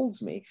sort of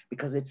holds me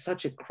because it's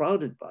such a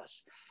crowded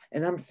bus.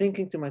 And I'm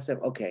thinking to myself,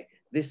 okay,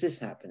 this is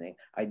happening.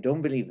 I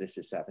don't believe this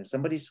is happening.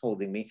 Somebody's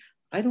holding me.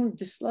 I don't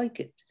dislike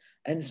it.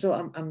 And so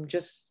I'm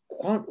just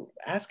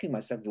asking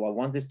myself, do I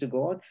want this to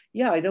go on?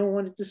 Yeah, I don't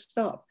want it to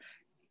stop.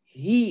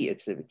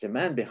 It's the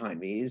man behind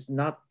me, is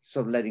not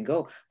sort of letting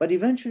go. But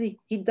eventually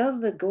he does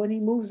let go and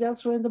he moves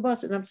elsewhere in the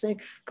bus. And I'm saying,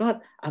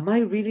 God, am I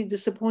really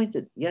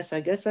disappointed? Yes,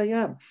 I guess I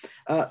am.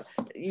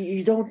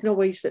 You don't know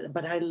where you sit.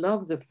 But I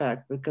love the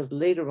fact, because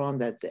later on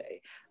that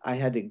day, I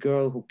had a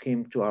girl who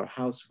came to our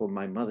house for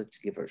my mother to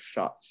give her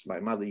shots. My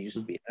mother used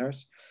to be a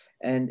nurse.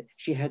 And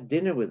she had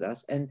dinner with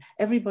us. And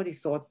everybody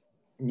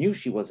knew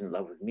she was in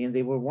love with me. And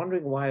they were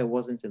wondering why I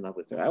wasn't in love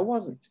with her. I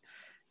wasn't.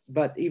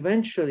 But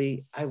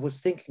eventually I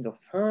was thinking of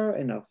her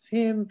and of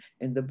him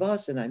in the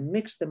bus, and I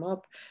mixed them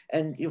up.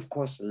 And of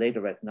course,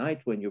 later at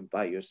night, when you're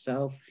by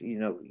yourself, you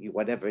know,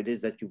 whatever it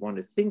is that you want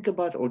to think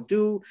about or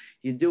do,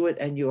 you do it.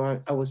 And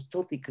I was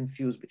totally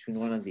confused between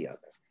one and the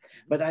other.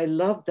 But I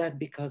love that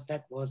because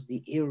that was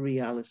the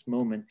Irrealis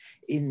moment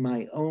in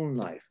my own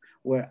life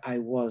where I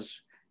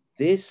was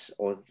this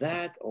or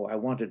that, or I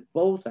wanted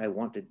both.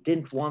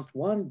 Didn't want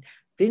one,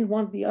 didn't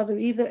want the other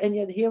either. And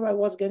yet here I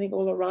was getting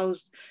all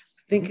aroused,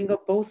 thinking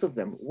of both of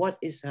them. What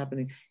is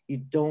happening? You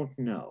don't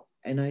know.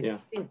 And I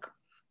think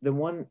the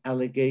one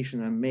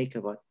allegation I make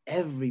about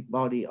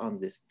everybody on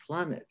this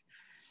planet,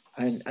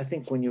 and I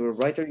think when you're a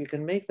writer, you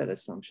can make that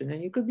assumption,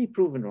 and you could be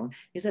proven wrong,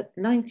 is that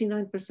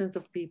 99%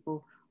 of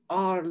people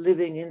are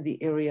living in the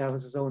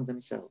Irrealis zone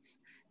themselves.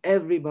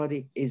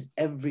 everybody is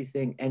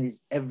everything and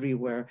is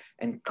everywhere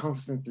and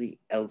constantly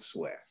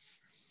elsewhere.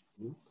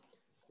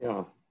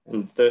 Yeah,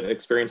 and the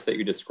experience that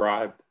you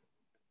describe,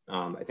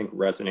 I think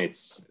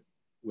resonates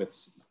with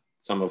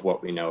some of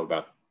what we know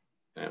about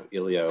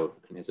Elio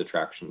and his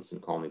attractions in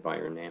Call Me By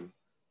Your Name.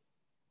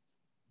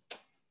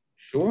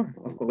 Sure,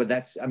 of course, but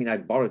that's, I mean, I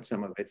borrowed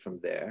some of it from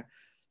there.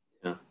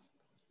 Yeah.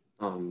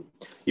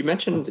 You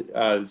mentioned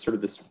sort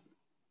of this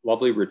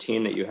lovely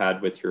routine that you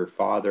had with your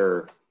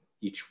father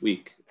each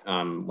week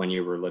when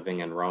you were living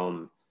in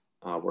Rome,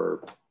 where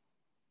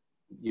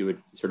you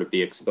would sort of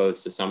be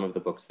exposed to some of the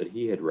books that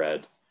he had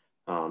read.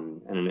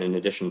 And in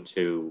addition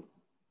to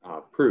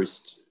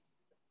Proust,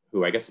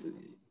 who I guess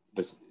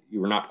you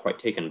were not quite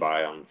taken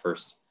by on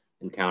first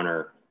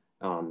encounter.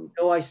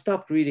 No, I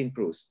stopped reading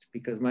Proust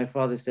because my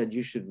father said,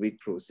 you should read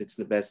Proust. It's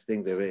the best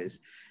thing there is.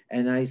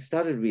 And I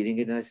started reading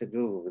it and I said,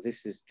 oh,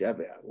 this is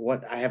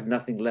what, I have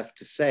nothing left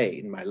to say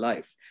in my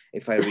life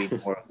if I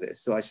read more of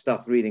this. So I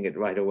stopped reading it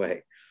right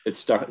away. It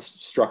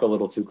struck a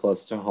little too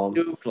close to home.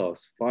 Too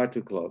close, far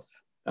too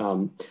close.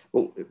 Well,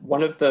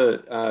 one of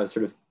the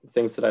sort of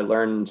things that I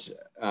learned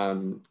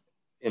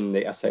in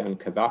the essay on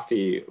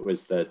Cavafy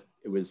was that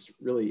it was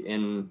really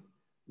in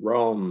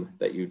Rome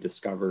that you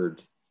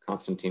discovered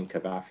Constantine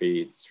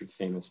Cavafy, sort of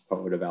famous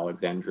poet of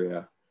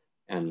Alexandria.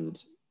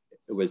 And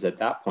it was at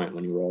that point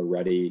when you were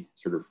already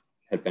sort of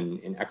had been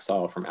in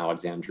exile from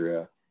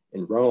Alexandria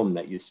in Rome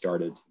that you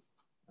started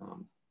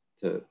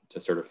to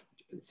sort of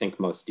think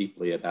most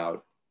deeply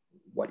about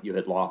what you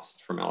had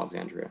lost from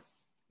Alexandria.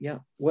 Yeah,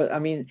 well, I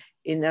mean,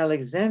 in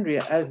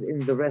Alexandria, as in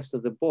the rest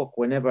of the book,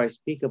 whenever I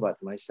speak about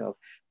myself,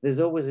 there's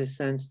always a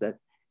sense that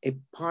a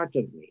part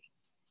of me,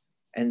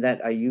 and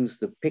that I use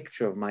the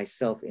picture of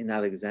myself in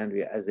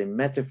Alexandria as a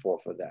metaphor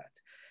for that,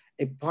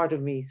 a part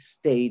of me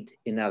stayed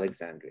in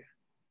Alexandria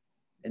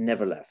and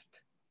never left.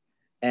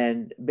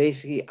 And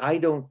basically, I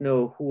don't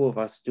know who of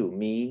us two,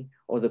 me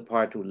or the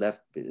part who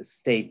left,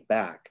 stayed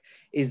back,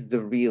 is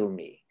the real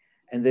me.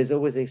 And there's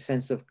always a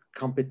sense of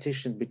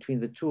competition between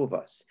the two of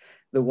us.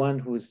 The one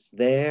who's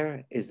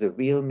there is the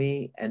real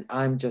me, and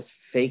I'm just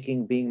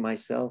faking being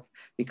myself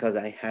because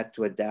I had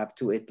to adapt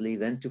to Italy,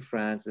 then to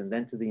France, and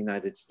then to the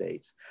United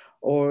States.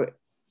 Or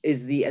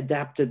is the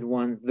adapted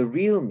one the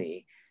real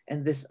me?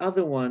 And this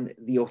other one,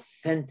 the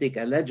authentic,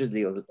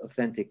 allegedly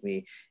authentic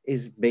me,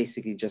 is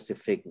basically just a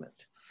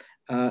figment.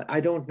 I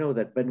don't know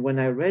that, but when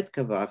I read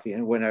Cavafy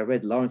and when I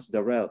read Lawrence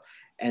Durrell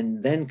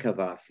and then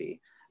Cavafy,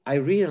 I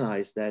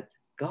realized that,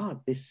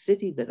 God, this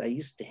city that I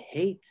used to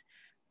hate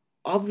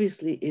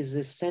obviously is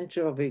the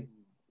center of a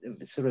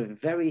sort of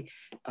very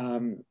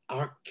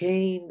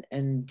arcane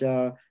and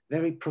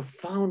very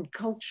profound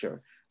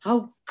culture.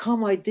 How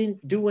come I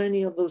didn't do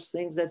any of those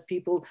things that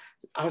people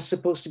are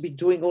supposed to be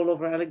doing all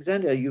over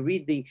Alexandria? You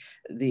read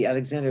the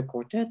Alexandria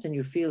Quartet and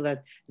you feel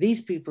that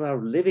these people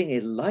are living a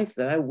life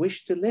that I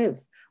wish to live.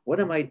 What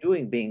am I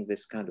doing being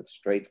this kind of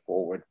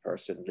straightforward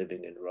person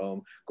living in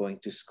Rome, going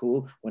to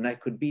school, when I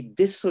could be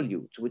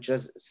dissolute, which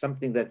is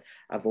something that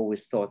I've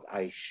always thought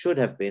I should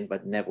have been,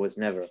 but was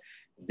never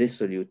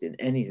dissolute in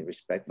any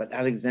respect. But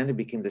Alexandria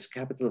became this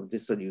capital of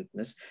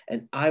dissoluteness,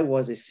 and I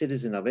was a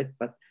citizen of it,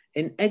 but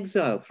in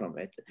exile from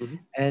it. Mm-hmm.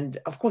 And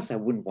of course, I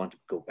wouldn't want to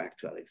go back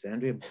to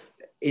Alexandria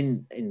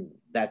in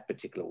that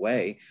particular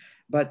way.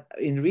 But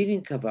in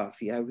reading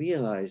Cavafy, I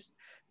realized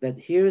that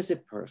here is a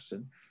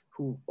person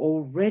who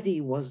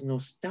already was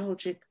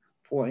nostalgic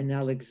for an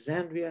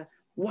Alexandria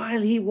while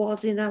he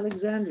was in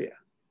Alexandria.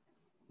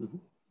 Mm-hmm.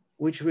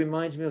 Which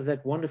reminds me of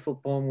that wonderful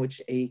poem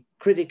which a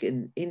critic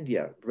in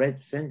India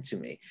sent to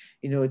me.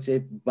 You know, it's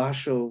a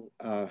Basho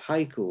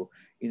haiku.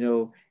 You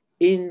know,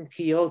 in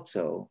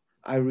Kyoto,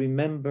 I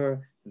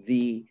remember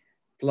the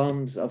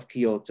plums of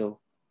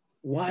Kyoto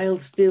while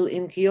still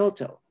in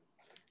Kyoto.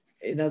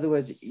 In other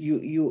words,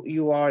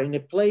 you are in a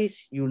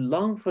place, you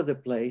long for the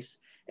place,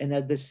 and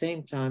at the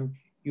same time,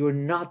 you're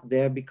not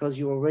there because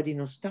you're already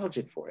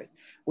nostalgic for it,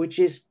 which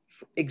is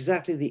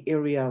exactly the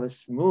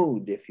Irrealis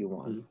mood, if you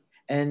want. Mm-hmm.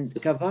 And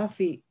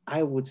Cavafy,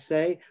 I would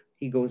say,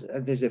 he goes,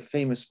 there's a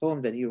famous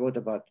poem that he wrote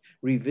about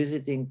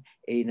revisiting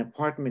an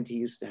apartment he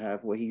used to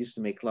have where he used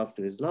to make love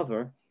to his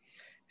lover.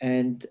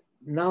 And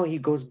now he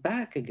goes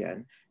back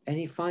again and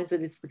he finds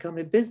that it's become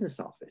a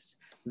business office.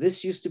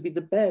 This used to be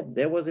the bed.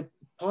 There was a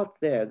pot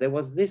there. There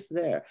was this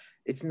there.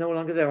 It's no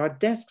longer there. Are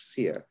desks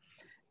here.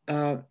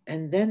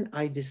 And then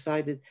I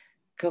decided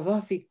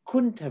Cavafy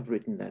couldn't have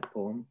written that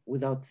poem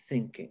without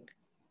thinking.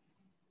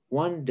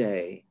 One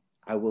day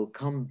I will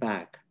come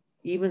back.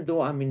 Even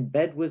though I'm in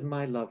bed with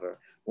my lover,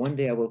 one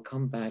day I will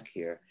come back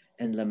here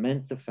and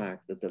lament the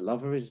fact that the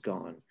lover is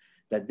gone,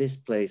 that this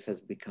place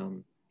has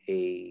become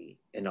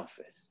an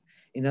office.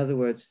 In other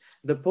words,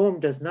 the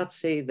poem does not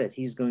say that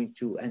he's going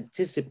to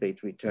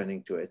anticipate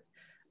returning to it.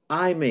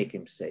 I make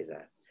him say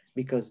that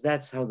because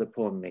that's how the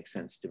poem makes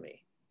sense to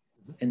me.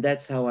 And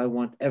that's how I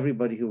want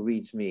everybody who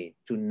reads me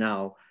to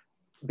now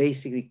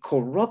basically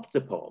corrupt the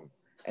poem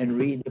and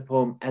read the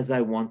poem as I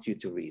want you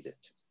to read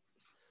it.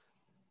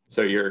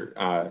 So you're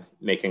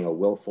making a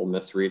willful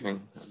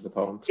misreading of the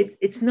poem?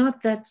 It's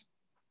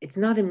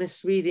not a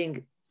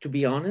misreading to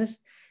be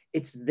honest,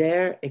 it's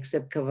there,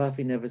 except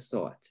Cavafy never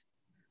saw it.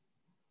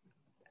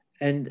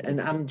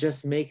 And I'm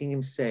just making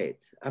him say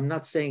it. I'm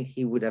not saying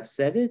he would have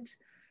said it.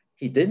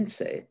 He didn't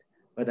say it,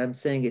 but I'm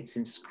saying it's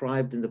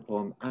inscribed in the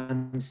poem.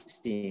 I'm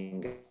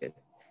seeing it.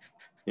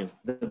 Yeah.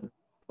 The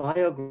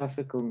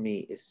biographical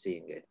me is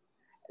seeing it.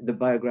 The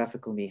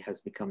biographical me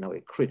has become now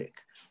a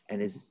critic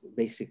and is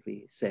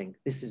basically saying,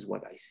 this is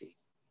what I see.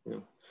 Yeah.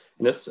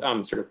 And this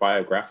sort of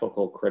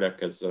biographical critic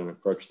is an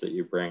approach that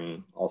you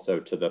bring also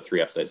to the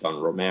 3 essays on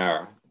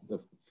Romer, the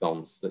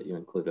films that you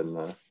include in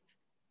the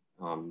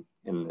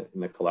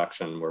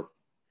collection,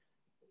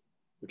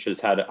 which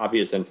has had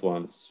obvious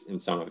influence in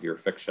some of your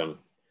fiction.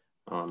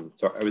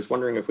 So I was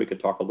wondering if we could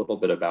talk a little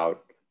bit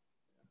about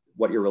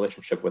what your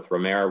relationship with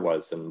Romer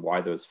was and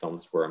why those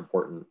films were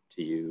important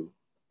to you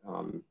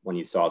when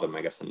you saw them,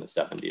 I guess, in the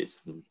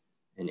 70s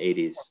and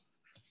 80s.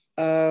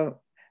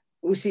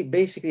 We see,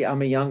 basically,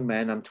 I'm a young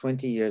man. I'm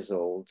 20 years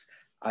old.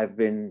 I've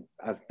been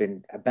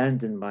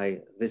abandoned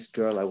by this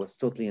girl I was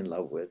totally in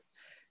love with.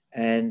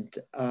 And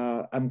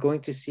I'm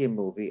going to see a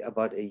movie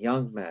about a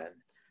young man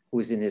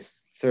who's in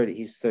his 30s.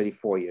 He's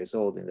 34 years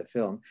old in the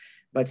film,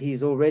 but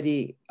he's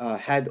already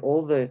had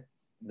all the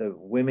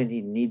women he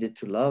needed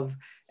to love.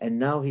 And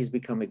now he's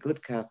become a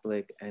good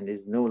Catholic and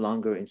is no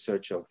longer in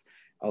search of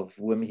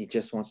women. He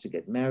just wants to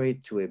get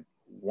married to a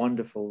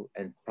wonderful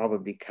and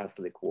probably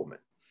Catholic woman.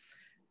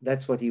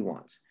 That's what he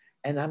wants.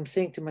 And I'm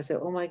saying to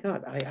myself, oh my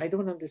God, I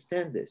don't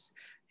understand this.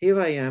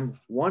 Here I am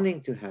wanting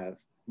to have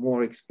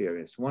more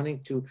experience,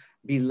 wanting to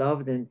be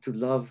loved and to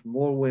love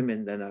more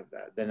women than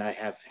I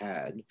have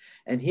had.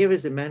 And here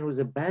is a man who's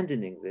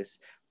abandoning this.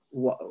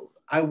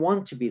 I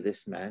want to be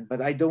this man,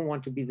 but I don't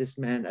want to be this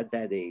man at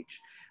that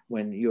age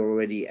when you're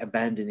already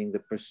abandoning the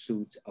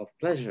pursuit of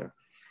pleasure.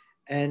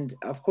 And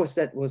of course,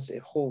 that was a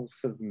whole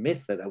sort of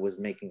myth that I was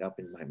making up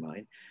in my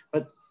mind.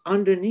 But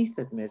underneath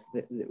that myth,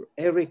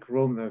 Eric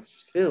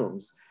Romer's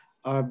films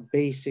are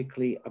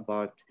basically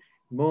about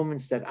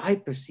moments that I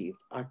perceived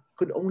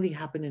could only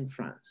happen in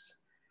France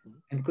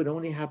and could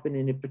only happen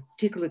in a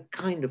particular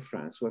kind of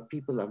France where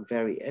people are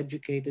very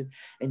educated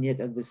and yet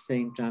at the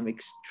same time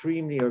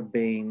extremely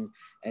urbane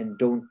and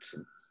don't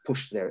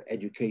push their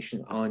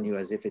education on you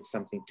as if it's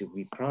something to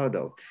be proud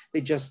of. They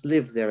just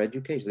live their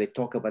education. They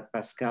talk about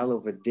Pascal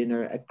over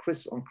dinner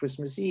on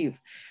Christmas Eve,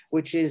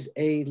 which is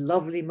a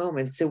lovely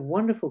moment. It's a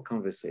wonderful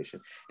conversation.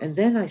 And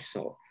then I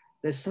saw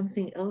there's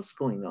something else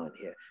going on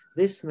here.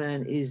 This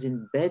man is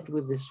in bed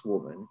with this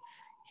woman.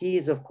 He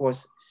is, of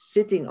course,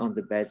 sitting on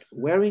the bed,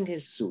 wearing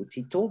his suit.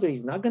 He told her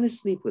he's not going to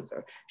sleep with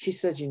her. She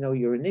says, you know,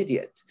 you're an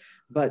idiot.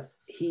 But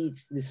he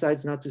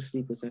decides not to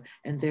sleep with her.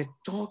 And they're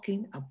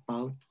talking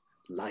about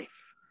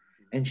life.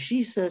 And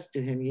she says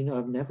to him, you know,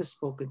 I've never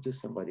spoken to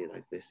somebody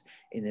like this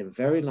in a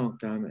very long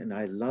time. And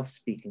I love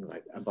speaking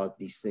about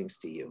these things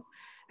to you.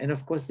 And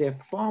of course, they're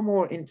far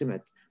more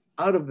intimate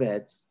out of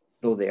bed,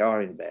 though they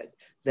are in bed,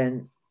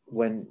 than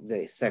when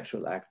the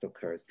sexual act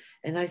occurs.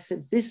 And I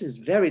said, this is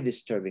very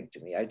disturbing to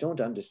me. I don't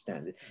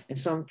understand it. And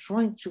so I'm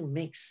trying to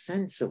make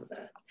sense of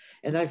that.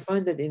 And I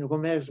find that in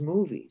Romer's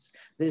movies,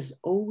 there's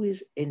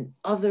always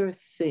another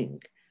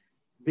thing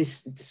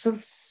sort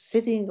of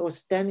sitting or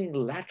standing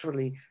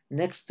laterally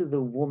next to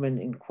the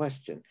woman in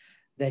question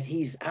that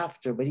he's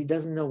after, but he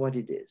doesn't know what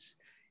it is.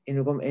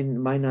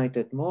 In My Night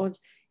at Maud's,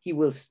 he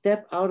will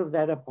step out of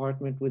that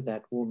apartment with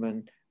that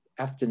woman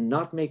after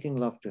not making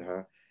love to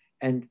her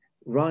and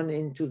run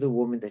into the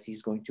woman that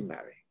he's going to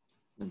marry.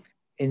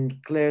 In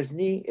Claire's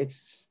Knee,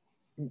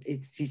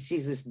 he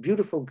sees this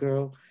beautiful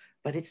girl,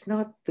 but it's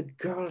not the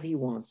girl he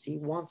wants. He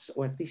wants,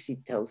 or at least he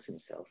tells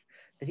himself,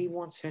 that he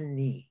wants her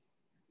knee,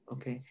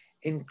 okay?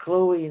 In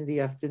Chloe in the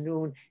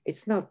Afternoon,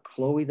 it's not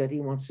Chloe that he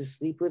wants to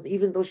sleep with,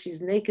 even though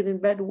she's naked in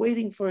bed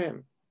waiting for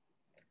him.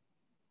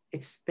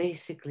 It's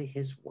basically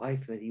his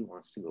wife that he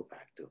wants to go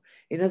back to.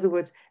 In other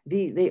words,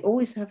 they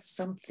always have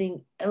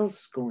something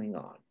else going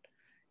on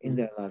in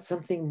their lives,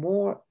 something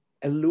more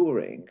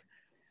alluring,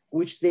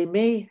 which they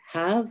may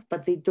have,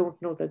 but they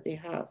don't know that they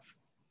have.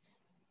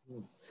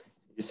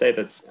 You say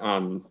that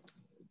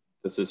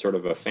this is sort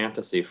of a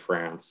fantasy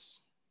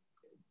France,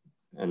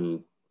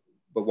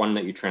 but one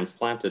that you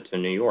transplanted to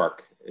New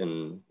York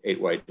in 8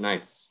 White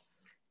Nights.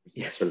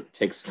 Yes. Sort of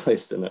takes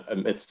place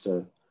amidst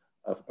a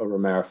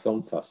Romer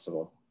film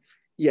festival.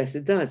 Yes,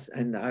 it does.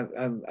 And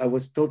I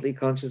was totally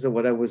conscious of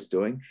what I was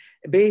doing.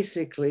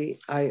 Basically,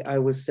 I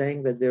was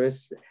saying that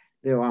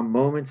there are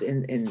moments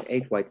in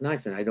 8 White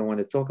Nights, and I don't want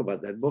to talk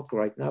about that book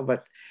right now,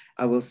 but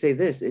I will say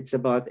this. It's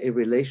about a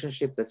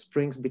relationship that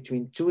springs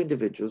between two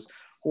individuals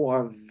who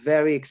are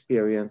very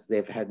experienced.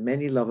 They've had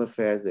many love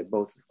affairs. They're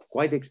both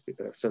quite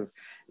sort of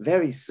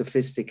very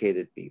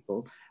sophisticated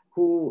people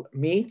who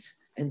meet,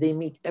 and they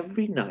meet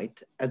every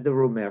night at the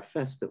Romer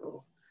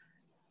Festival.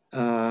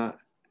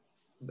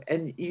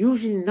 And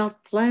usually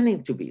not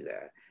planning to be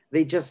there.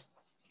 They just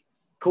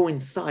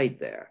coincide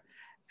there.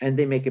 And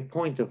they make a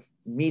point of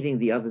meeting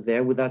the other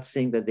there without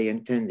saying that they're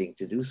intending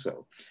to do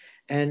so.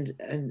 And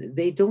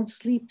they don't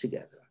sleep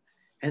together.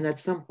 And at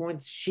some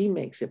point, she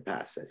makes a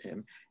pass at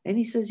him. And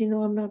he says, you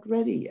know, I'm not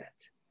ready yet.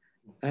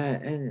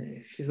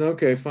 And she's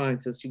okay, fine.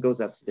 So she goes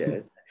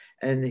upstairs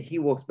and he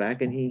walks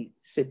back and he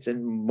sits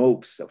and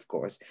mopes, of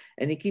course.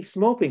 And he keeps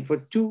moping for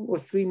 2 or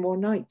 3 more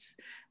nights.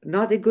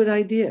 Not a good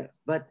idea,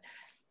 but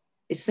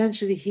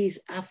essentially he's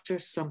after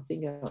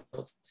something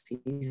else.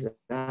 He's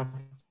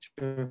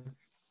after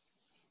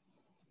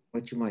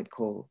what you might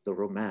call the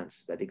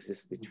romance that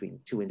exists between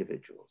 2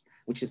 individuals,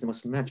 which is the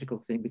most magical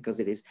thing because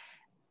it is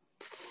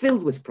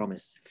filled with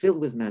promise, filled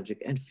with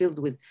magic, and filled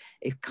with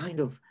a kind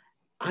of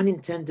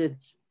unintended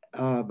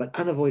but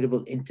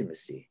unavoidable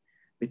intimacy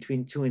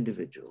between 2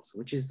 individuals,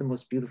 which is the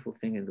most beautiful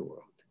thing in the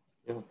world.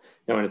 Yeah,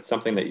 no, and it's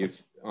something that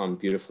you've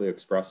beautifully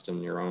expressed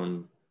in your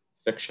own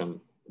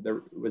fiction.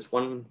 There was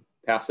one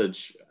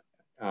passage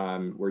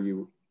where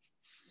you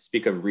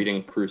speak of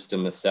reading Proust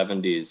in the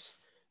 70s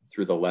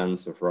through the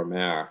lens of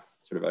Romer,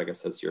 sort of, I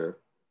guess, as you're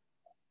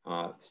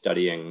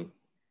studying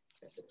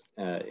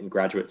in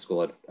graduate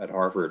school at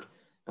Harvard.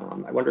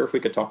 I wonder if we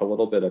could talk a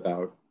little bit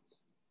about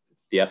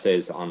the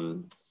essays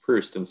on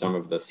Proust and some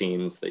of the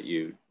scenes that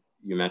you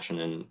mentioned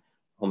in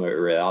Homo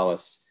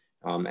Irrealis,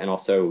 and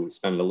also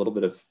spend a little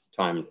bit of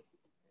time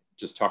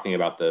just talking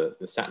about the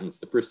sentence,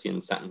 the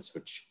Proustian sentence,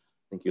 which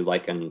I think you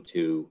liken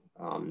to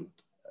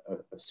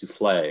a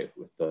souffle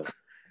with the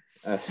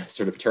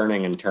sort of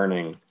turning and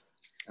turning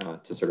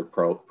to sort of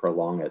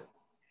prolong it.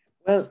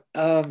 Well,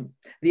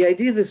 the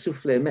idea of the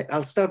souffle,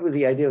 I'll start with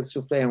the idea of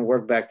souffle and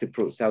work back to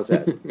Proust. How's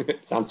that?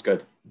 Sounds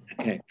good.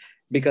 Okay.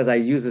 Because I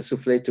use the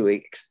souffle to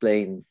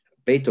explain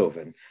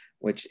Beethoven,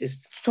 which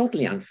is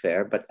totally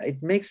unfair, but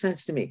it makes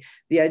sense to me.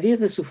 The idea of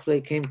the souffle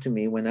came to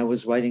me when I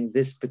was writing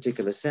this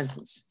particular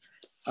sentence.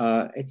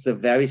 It's the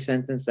very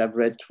sentence I've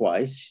read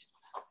twice.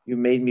 You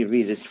made me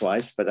read it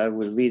twice, but I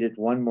will read it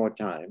one more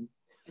time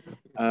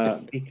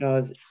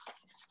because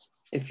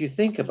if you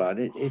think about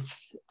it,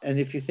 and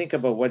if you think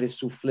about what a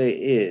souffle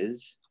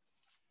is,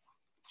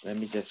 let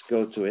me just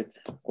go to it.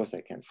 Of course,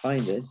 I can't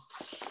find it.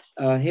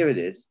 Here it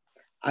is.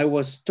 I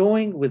was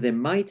toying with a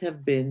might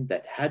have been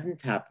that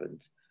hadn't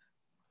happened,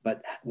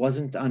 but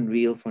wasn't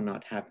unreal for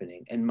not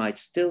happening and might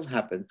still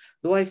happen,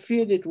 though I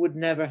feared it would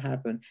never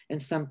happen and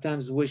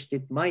sometimes wished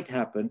it might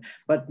happen,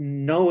 but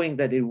knowing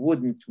that it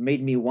wouldn't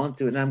made me want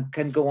to, and I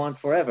can go on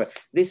forever.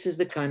 This is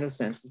the kind of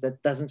sentence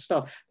that doesn't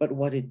stop. But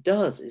what it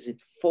does is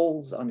it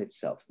folds on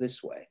itself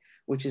this way,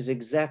 which is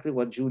exactly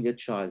what Julia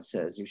Child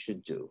says you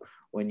should do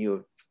when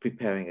you're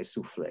preparing a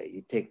souffle.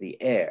 You take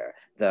the air,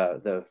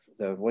 the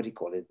what do you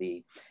call it,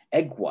 the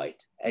egg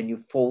white, and you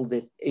fold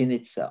it in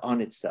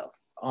itself,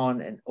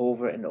 on and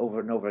over and over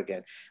and over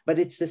again. But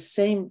it's the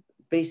same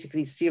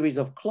basically series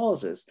of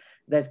clauses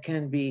that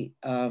can be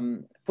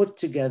put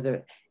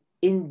together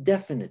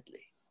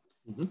indefinitely.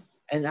 Mm-hmm.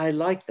 And I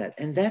like that.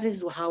 And that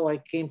is how I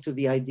came to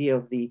the idea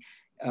of the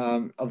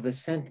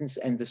sentence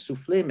and the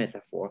souffle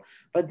metaphor.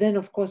 But then,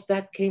 of course,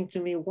 that came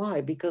to me.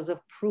 Why? Because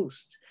of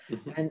Proust.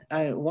 Mm-hmm. And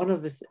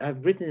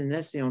I've written an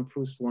essay on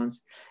Proust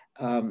once,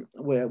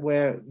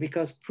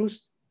 because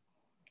Proust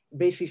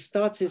basically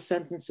starts his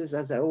sentences,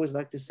 as I always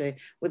like to say,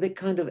 with a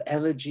kind of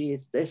elegy.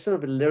 There's sort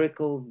of a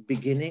lyrical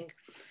beginning.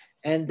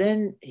 And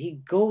then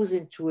he goes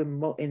into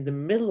in the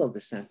middle of the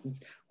sentence,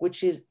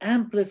 which is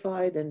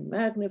amplified and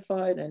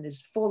magnified and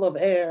is full of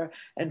air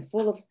and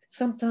full of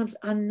sometimes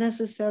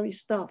unnecessary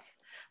stuff.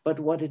 But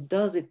what it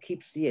does, it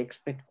keeps the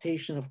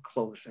expectation of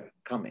closure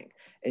coming,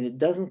 and it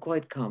doesn't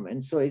quite come.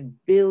 And so it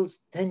builds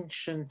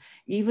tension,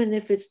 even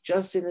if it's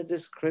just in a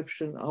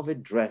description of a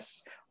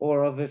dress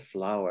or of a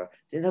flower.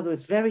 In other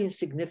words, very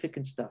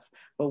insignificant stuff.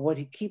 But what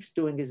he keeps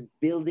doing is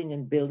building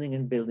and building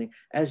and building,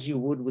 as you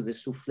would with a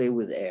souffle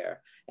with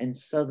air. And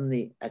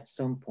suddenly, at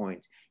some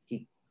point,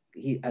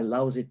 he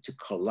allows it to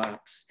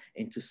collapse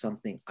into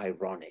something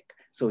ironic.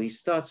 So he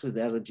starts with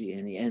elegy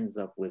and he ends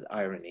up with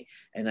irony.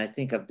 And I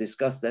think I've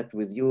discussed that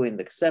with you in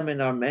the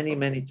seminar many,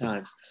 many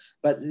times.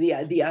 But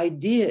the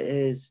idea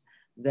is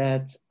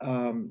that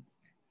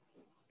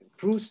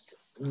Proust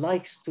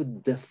likes to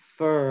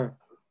defer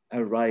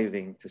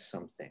arriving to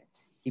something.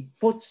 He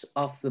puts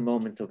off the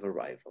moment of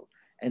arrival.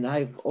 And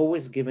I've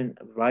always given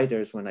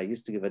writers, when I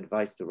used to give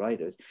advice to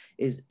writers,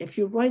 is if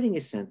you're writing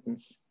a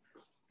sentence,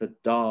 the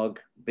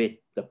dog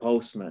bit the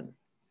postman,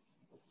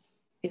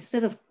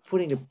 instead of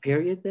putting a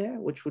period there,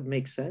 which would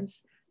make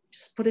sense,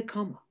 just put a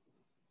comma.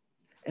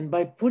 And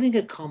by putting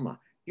a comma,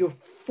 you're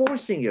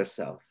forcing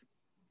yourself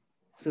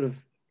to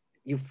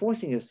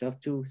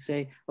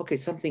say, okay,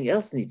 something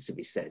else needs to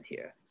be said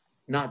here,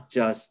 not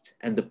just,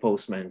 and the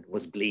postman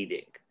was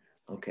bleeding,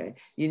 okay?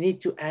 You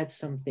need to add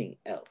something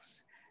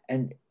else.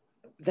 And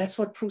that's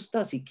what Proust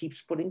does. He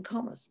keeps putting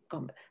commas.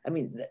 I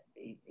mean,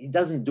 he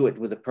doesn't do it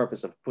with the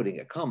purpose of putting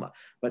a comma,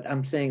 but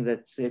I'm saying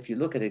that if you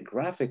look at it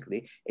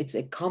graphically, it's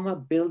a comma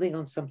building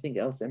on something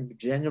else and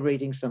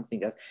generating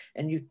something else.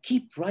 And you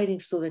keep writing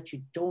so that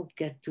you don't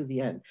get to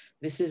the end.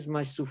 This is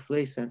my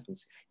souffle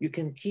sentence. You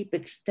can keep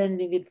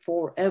extending it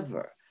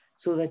forever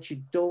so that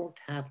you don't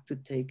have to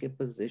take a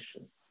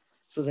position,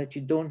 so that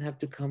you don't have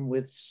to come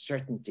with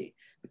certainty,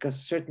 because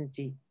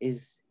certainty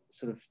is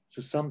sort of,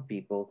 to some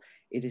people,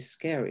 it is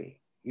scary.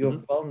 You're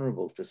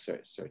vulnerable to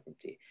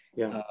certainty.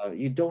 Yeah.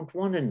 You don't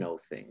want to know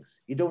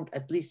things.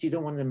 At least you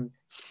don't want them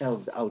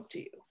spelled out to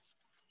you.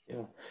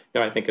 Yeah.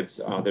 No, I think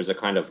it's there's a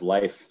kind of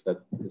life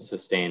that is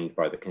sustained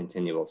by the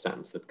continual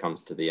sentence that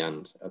comes to the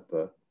end at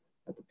the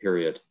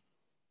period.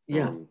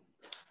 Yeah.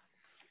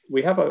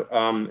 We have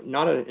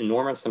not an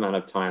enormous amount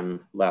of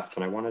time left,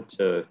 and I wanted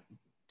to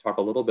talk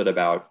a little bit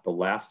about the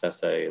last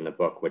essay in the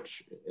book,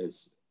 which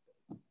is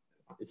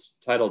it's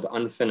titled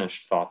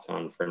 "Unfinished Thoughts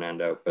on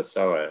Fernando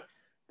Pessoa,"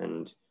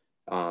 and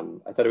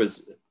I thought it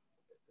was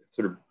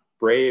sort of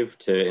brave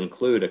to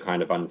include a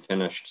kind of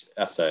unfinished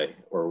essay,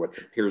 or what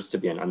appears to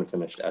be an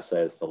unfinished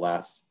essay, as the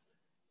last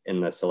in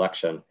the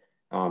selection.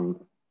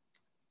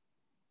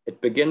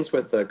 It begins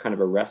with a kind of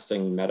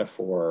arresting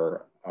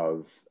metaphor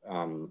of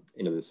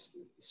this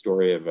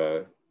story of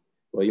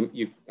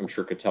you I'm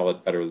sure could tell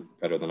it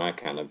better than I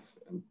can, of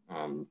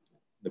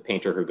the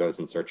painter who goes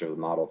in search of a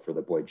model for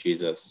the boy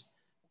Jesus,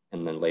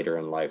 and then later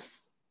in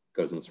life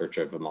goes in search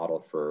of a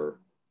model for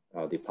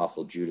the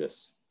apostle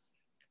Judas.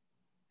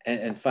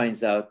 And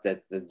finds out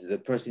that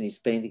the person he's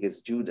painting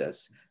is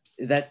Judas.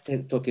 That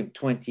took him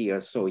 20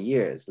 or so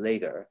years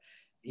later.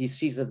 He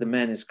sees that the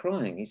man is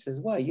crying. He says,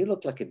 "Why? You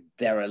look like a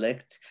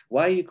derelict.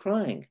 Why are you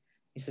crying?"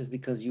 He says,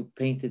 "Because you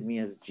painted me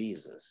as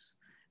Jesus."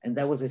 And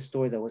that was a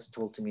story that was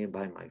told to me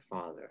by my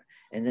father.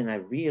 And then I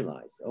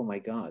realized, oh my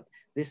God,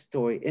 this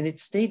story, and it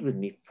stayed with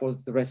me for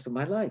the rest of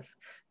my life,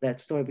 that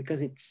story,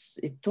 because it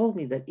told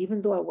me that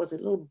even though I was a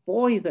little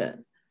boy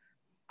then,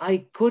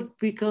 I could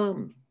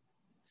become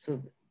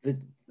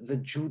the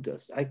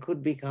Judas. I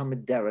could become a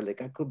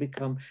derelict. I could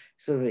become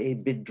sort of a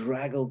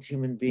bedraggled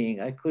human being.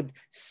 I could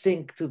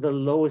sink to the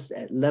lowest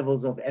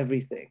levels of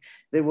everything.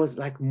 There was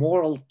like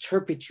moral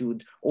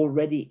turpitude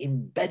already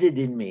embedded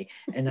in me,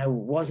 and I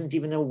wasn't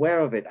even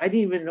aware of it. I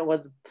didn't even know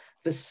what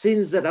the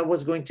sins that I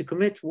was going to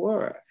commit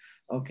were.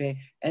 Okay,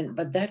 and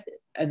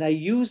I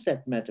use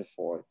that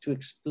metaphor to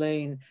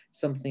explain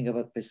something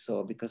about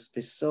Pessoa, because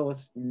Pessoa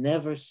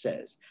never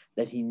says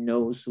that he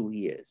knows who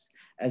he is.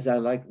 As I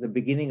like, the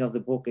beginning of the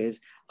book is,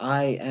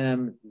 I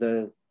am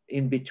the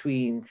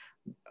in-between,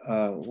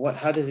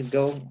 how does it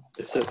go?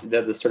 It's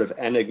this sort of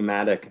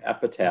enigmatic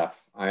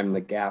epitaph. I am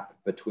the gap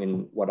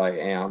between what I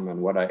am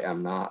and what I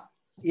am not.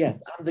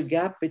 Yes, I'm the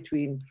gap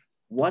between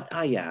what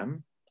I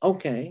am,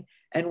 okay,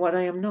 and what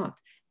I am not.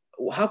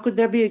 How could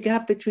there be a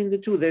gap between the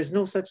two? There's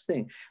no such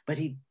thing. But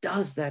he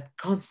does that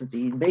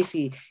constantly.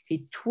 Basically,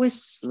 he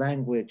twists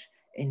language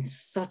in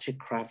such a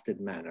crafted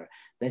manner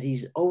that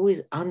he's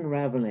always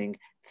unraveling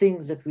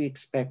things that we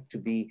expect to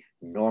be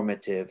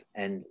normative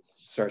and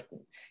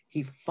certain.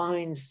 He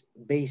finds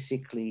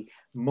basically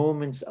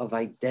moments of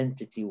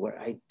identity where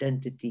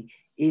identity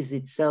is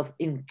itself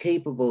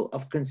incapable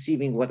of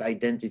conceiving what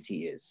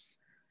identity is.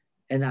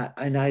 And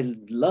I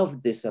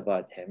love this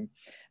about him.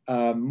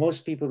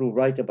 Most people who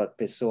write about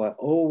Pessoa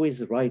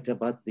always write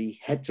about the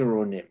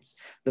heteronyms,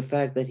 the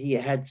fact that he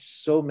had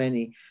so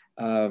many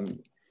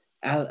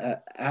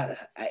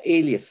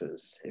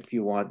aliases, if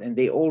you want, and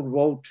they all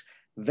wrote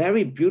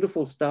very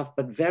beautiful stuff,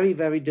 but very,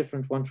 very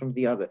different one from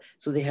the other.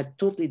 So they had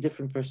totally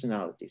different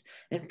personalities.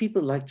 And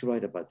people like to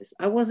write about this.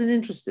 I wasn't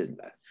interested in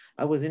that.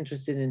 I was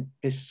interested in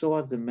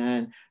Pessoa, the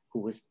man who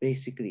was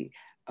basically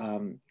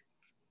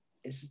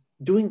is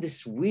doing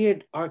this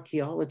weird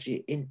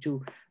archaeology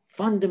into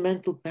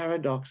fundamental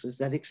paradoxes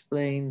that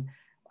explain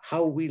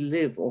how we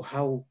live, or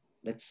how,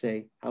 let's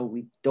say, how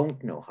we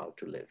don't know how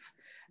to live.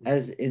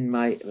 As in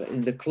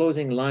the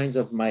closing lines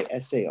of my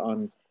essay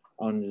on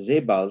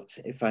Sebald,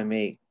 if I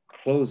may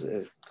close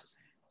it,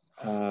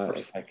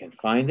 if I can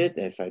find it,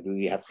 if I do,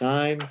 you have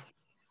time.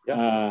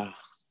 Yeah.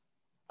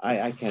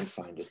 I can't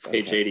find it.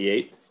 Page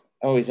 88.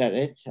 Oh, is that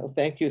it? Oh,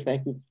 thank you.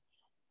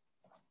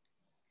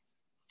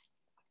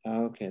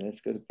 Okay,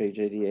 let's go to page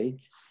 88.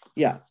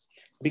 Yeah,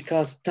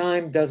 because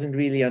time doesn't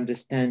really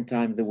understand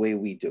time the way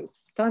we do.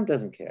 Time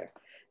doesn't care,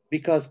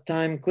 because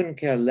time couldn't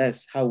care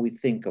less how we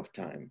think of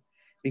time,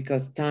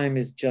 because time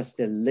is just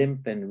a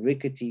limp and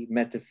rickety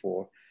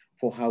metaphor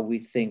for how we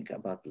think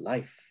about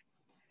life,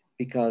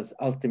 because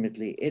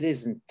ultimately it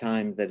isn't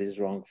time that is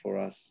wrong for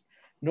us,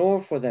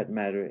 nor for that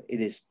matter,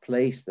 it is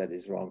place that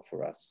is wrong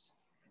for us.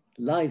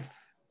 Life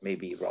may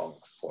be wrong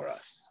for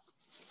us.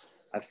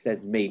 I've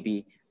said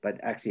maybe, but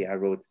actually I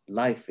wrote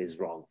life is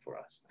wrong for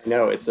us.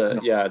 No, it's a.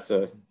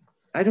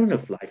 I don't know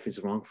if life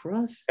is wrong for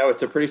us. No,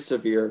 it's a pretty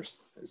severe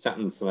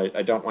sentence, and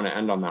I don't want to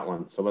end on that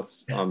one. So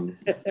let's. I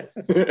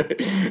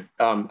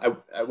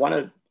want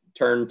to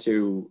turn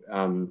to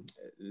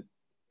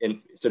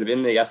in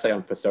the essay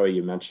on Pessoa,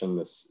 you mentioned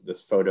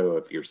this photo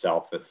of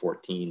yourself at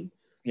 14.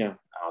 Yeah.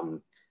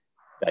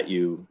 That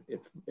you,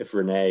 if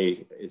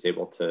Renee is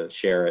able to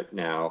share it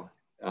now,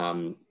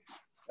 I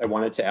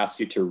wanted to ask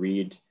you to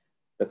read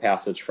the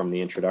passage from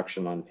the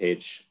introduction on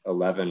page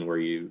 11, where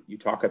you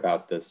talk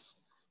about this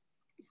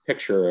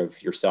picture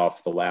of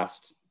yourself, the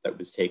last that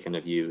was taken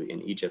of you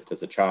in Egypt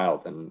as a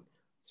child, and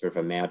sort of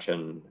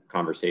imagine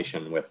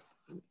conversation with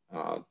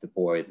the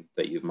boy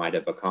that you might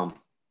have become.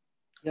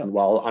 Yep. And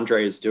while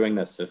André is doing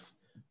this, if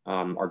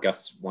our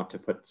guests want to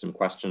put some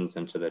questions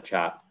into the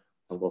chat,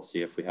 And we'll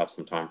see if we have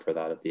some time for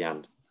that at the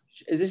end.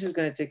 This is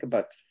going to take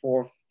about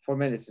four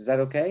minutes. Is that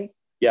okay?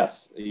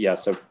 Yes. Yeah.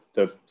 So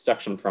the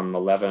section from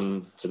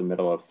 11 to the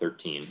middle of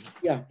 13.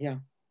 Yeah.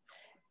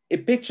 A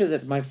picture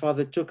that my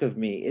father took of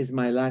me is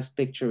my last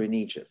picture in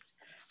Egypt.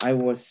 I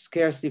was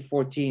scarcely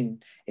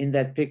 14. In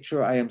that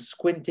picture, I am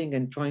squinting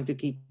and trying to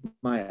keep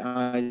my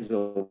eyes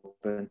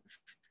open.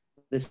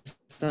 The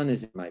sun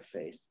is in my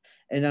face,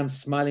 and I'm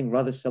smiling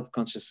rather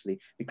self-consciously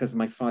because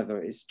my father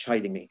is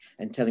chiding me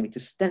and telling me to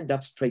stand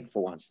up straight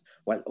for once,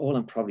 while all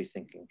I'm probably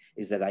thinking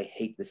is that I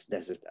hate this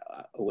desert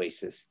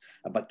oasis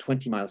about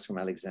 20 miles from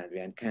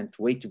Alexandria and can't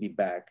wait to be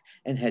back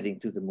and heading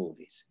to the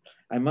movies.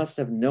 I must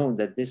have known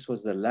that this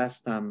was the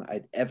last time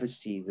I'd ever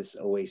see this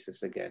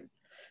oasis again.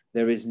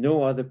 There is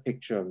no other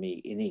picture of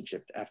me in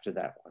Egypt after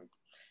that one.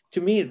 To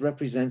me, it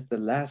represents the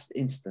last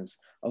instance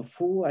of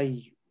who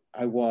I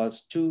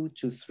was 2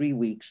 to 3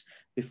 weeks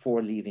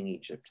before leaving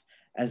Egypt.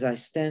 As I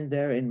stand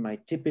there in my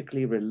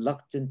typically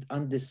reluctant,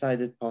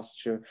 undecided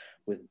posture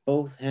with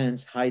both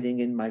hands hiding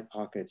in my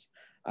pockets,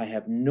 I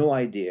have no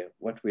idea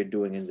what we're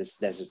doing in this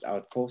desert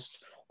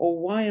outpost or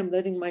why I'm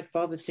letting my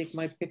father take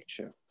my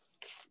picture.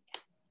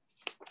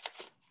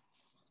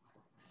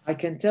 I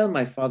can tell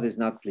my father's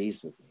not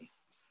pleased with me.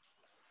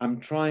 I'm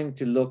trying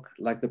to look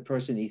like the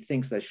person he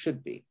thinks I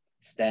should be.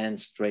 Stand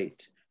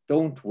straight,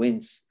 don't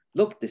wince,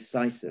 look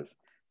decisive.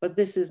 But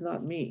this is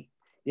not me.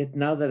 Yet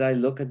now that I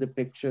look at the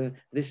picture,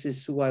 this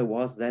is who I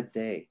was that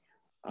day.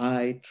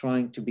 I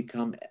trying to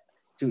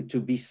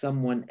be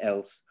someone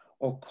else,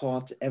 or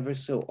caught ever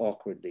so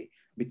awkwardly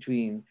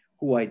between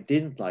who I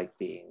didn't like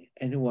being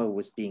and who I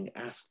was being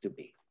asked to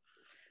be.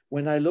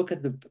 When I look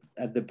at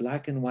the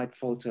black and white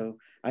photo,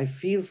 I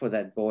feel for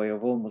that boy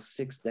of almost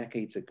 6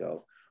 decades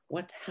ago.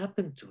 What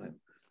happened to him?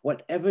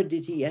 Whatever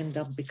did he end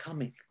up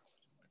becoming?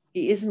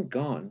 He isn't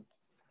gone.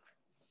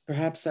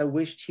 Perhaps I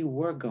wished he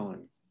were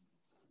gone.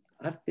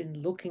 I've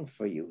been looking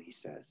for you, he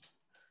says.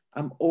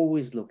 I'm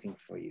always looking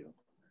for you,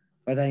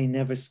 but I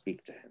never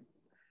speak to him.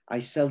 I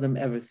seldom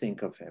ever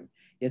think of him.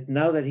 Yet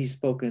now that he's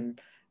spoken,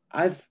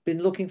 I've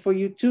been looking for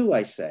you too,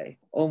 I say,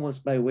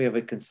 almost by way of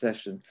a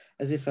concession,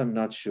 as if I'm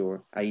not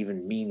sure I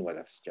even mean what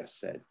I've just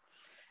said.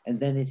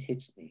 And then it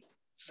hits me.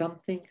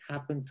 Something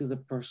happened to the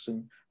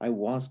person I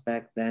was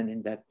back then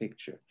in that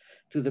picture,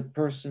 to the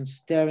person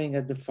staring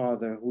at the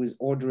father who is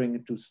ordering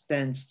it to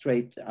stand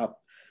straight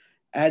up,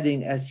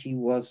 adding, as he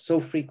was so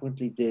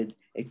frequently did,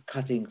 a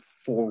cutting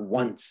 "for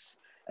once,"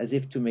 as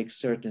if to make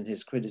certain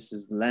his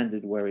criticism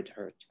landed where it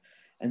hurt.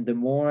 And the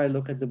more I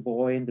look at the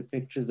boy in the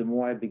picture, the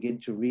more I begin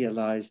to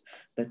realize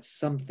that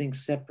something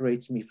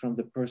separates me from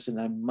the person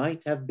I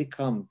might have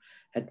become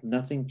had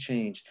nothing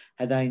changed,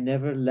 had I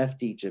never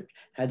left Egypt,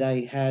 had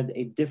I had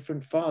a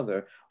different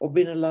father, or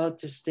been allowed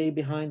to stay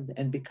behind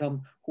and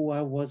become who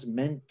I was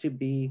meant to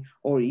be,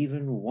 or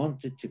even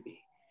wanted to be.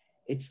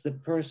 It's the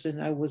person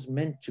I was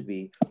meant to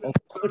be, or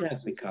could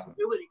have become,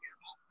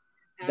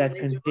 that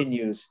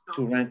continues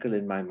to rankle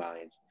in my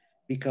mind,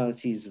 because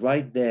he's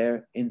right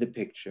there in the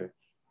picture,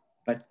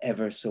 but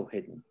ever so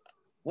hidden.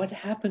 What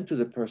happened to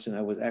the person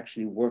I was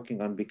actually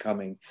working on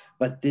becoming,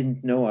 but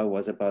didn't know I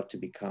was about to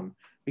become?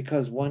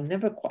 Because one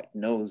never quite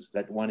knows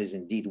that one is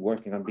indeed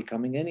working on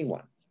becoming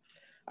anyone.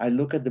 I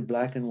look at the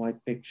black and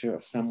white picture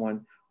of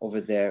someone over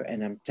there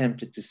and I'm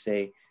tempted to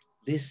say,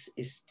 this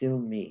is still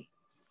me,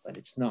 but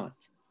it's not.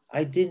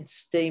 I didn't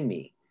stay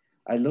me.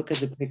 I look at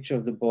the picture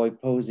of the boy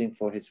posing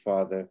for his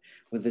father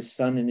with the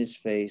sun in his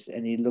face,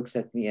 and he looks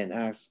at me and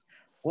asks,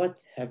 what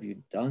have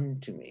you done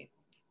to me?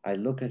 I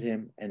look at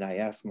him and I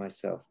ask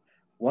myself,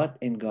 what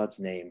in God's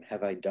name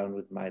have I done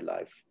with my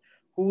life?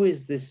 Who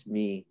is this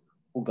me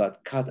who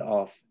got cut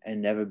off and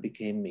never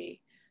became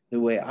me, the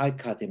way I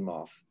cut him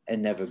off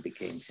and never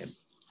became him?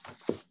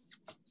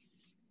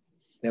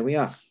 There we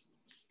are.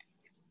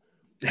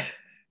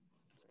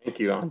 Thank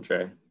you,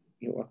 Andre.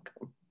 You're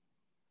welcome.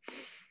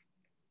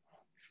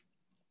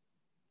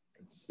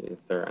 Let's see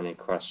if there are any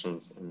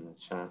questions in the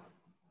chat.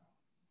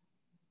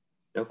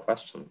 No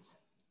questions.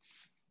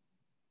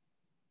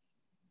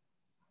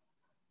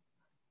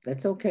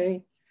 That's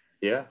okay.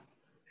 Yeah.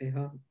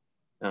 Yeah.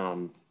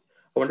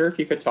 I wonder if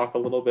you could talk a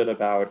little bit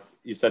about,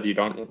 you said you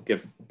don't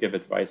give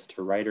advice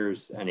to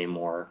writers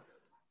anymore.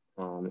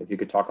 If you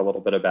could talk a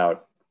little bit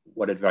about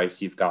what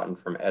advice you've gotten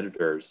from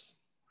editors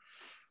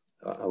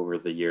over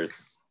the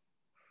years.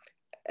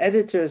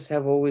 Editors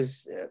have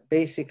always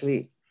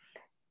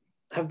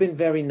have been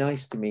very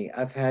nice to me.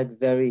 I've had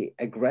very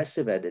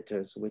aggressive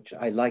editors, which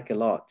I like a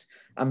lot.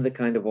 I'm the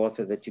kind of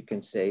author that you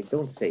can say,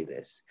 don't say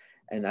this.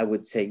 And I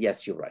would say,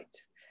 yes, you're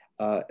right.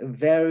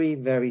 Very,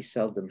 very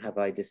seldom have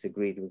I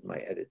disagreed with my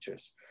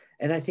editors.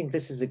 And I think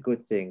this is a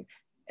good thing.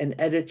 An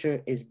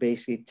editor is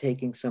basically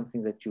taking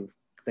something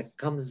that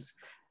comes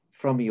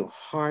from your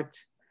heart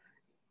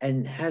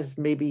and has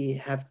maybe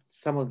have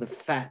some of the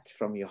fat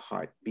from your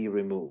heart be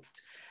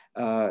removed,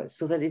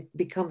 so that it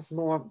becomes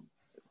more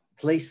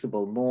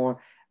placeable, more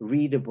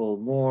readable,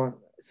 more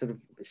sort of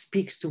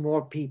speaks to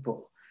more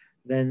people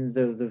than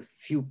the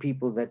few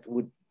people that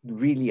would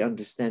really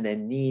understand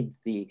and need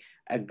the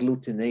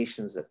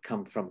agglutinations that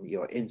come from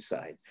your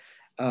inside.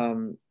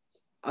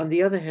 On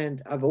the other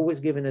hand, I've always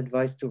given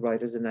advice to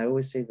writers, and I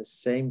always say the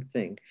same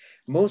thing.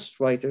 Most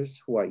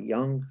writers who are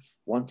young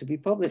want to be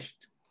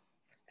published.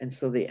 And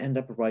so they end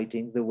up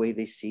writing the way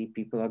they see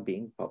people are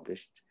being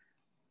published.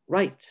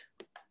 Right.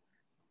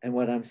 And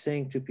what I'm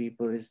saying to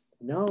people is,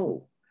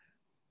 no,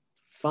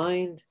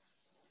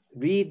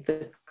 read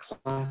the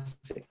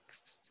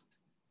classics.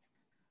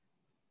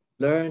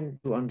 Learn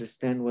to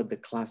understand what the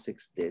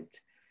classics did.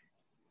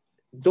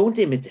 Don't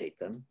imitate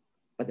them,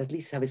 but at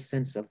least have a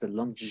sense of the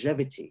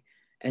longevity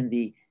and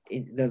the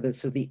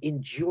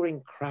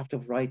enduring craft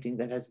of writing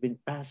that has been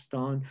passed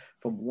on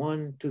from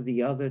one to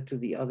the other, to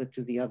the other,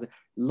 to the other.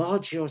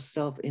 Lodge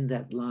yourself in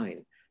that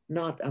line,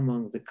 not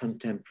among the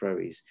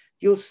contemporaries.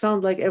 You'll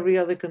sound like every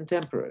other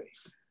contemporary,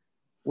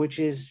 which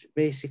is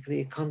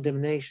basically a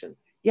condemnation.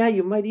 Yeah,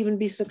 you might even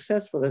be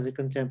successful as a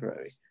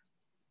contemporary,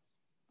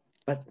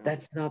 but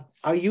that's not,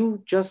 are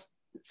you just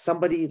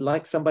somebody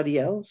like somebody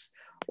else?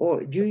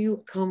 Or do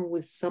you come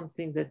with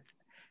something that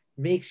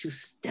makes you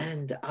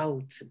stand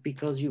out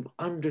because you've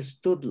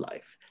understood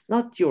life,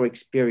 not your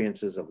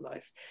experiences of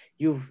life.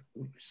 You've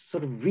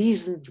sort of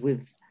reasoned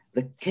with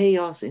the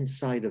chaos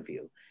inside of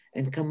you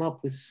and come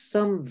up with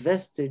some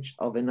vestige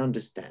of an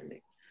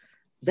understanding.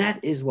 That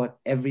is what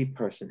every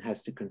person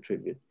has to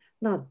contribute,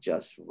 not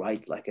just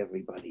write like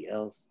everybody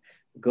else.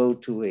 Go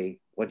to a,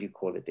 what do you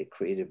call it, a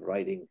creative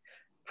writing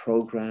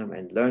program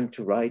and learn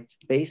to write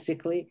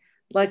basically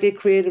like a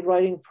creative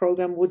writing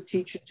program would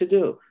teach you to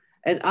do.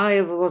 And I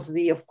was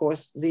of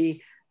course,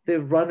 the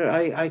runner.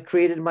 I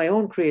created my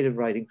own creative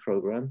writing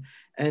program.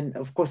 And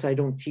of course, I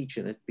don't teach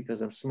in it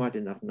because I'm smart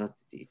enough not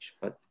to teach.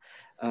 But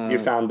you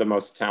found the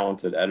most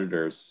talented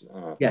editors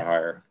yes, to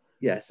hire.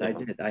 Yes, I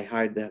did. I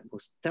hired the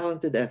most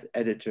talented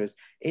editors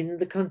in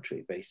the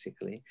country,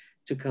 basically,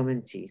 to come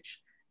and teach.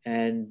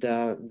 And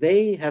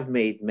they have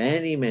made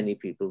many, many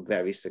people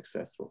very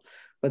successful.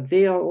 But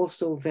they are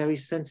also very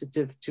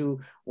sensitive to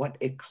what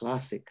a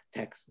classic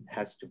text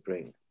has to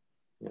bring.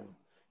 Yeah.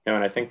 And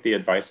I think the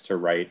advice to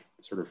write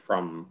sort of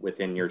from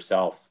within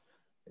yourself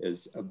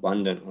is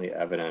abundantly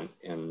evident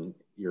in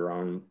your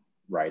own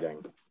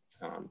writing.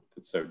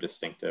 It's so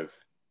distinctive,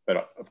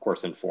 but of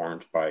course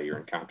informed by your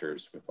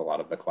encounters with a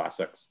lot of the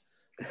classics.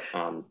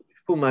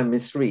 Whom I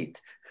misread.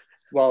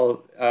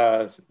 Well,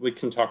 we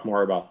can talk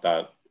more about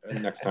that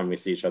next time we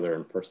see each other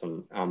in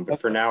person.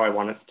 But for now, I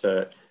wanted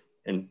to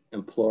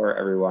implore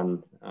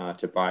everyone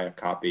to buy a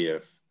copy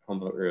of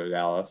Homo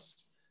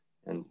Irrealis,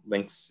 and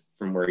links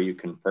from where you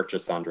can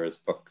purchase André's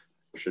book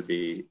should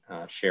be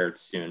shared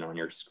soon on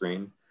your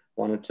screen.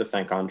 Wanted to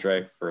thank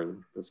André for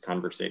this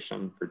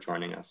conversation, for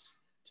joining us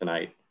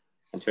tonight,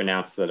 and to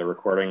announce that a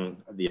recording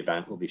of the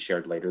event will be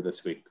shared later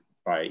this week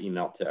by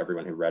email to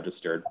everyone who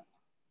registered.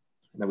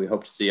 And then we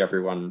hope to see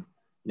everyone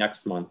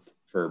next month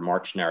for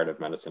March Narrative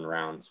Medicine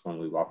rounds, when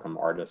we welcome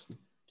artist,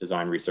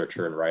 design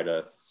researcher, and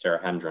writer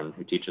Sarah Hendren,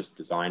 who teaches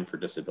design for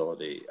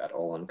disability at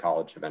Olin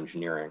College of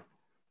Engineering.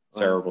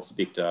 Sarah will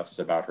speak to us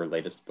about her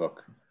latest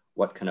book,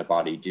 What Can a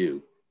Body Do?,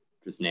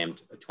 which was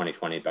named a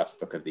 2020 Best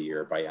Book of the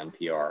Year by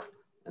NPR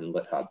and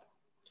LitHub.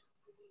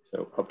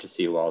 So hope to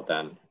see you all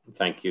then.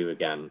 Thank you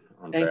again,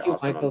 André Thank you,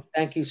 Aciman. Michael.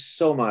 Thank you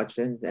so much.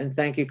 And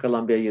thank you,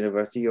 Columbia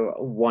University. You're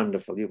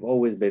wonderful. You've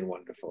always been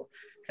wonderful.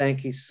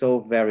 Thank you so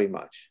very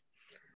much.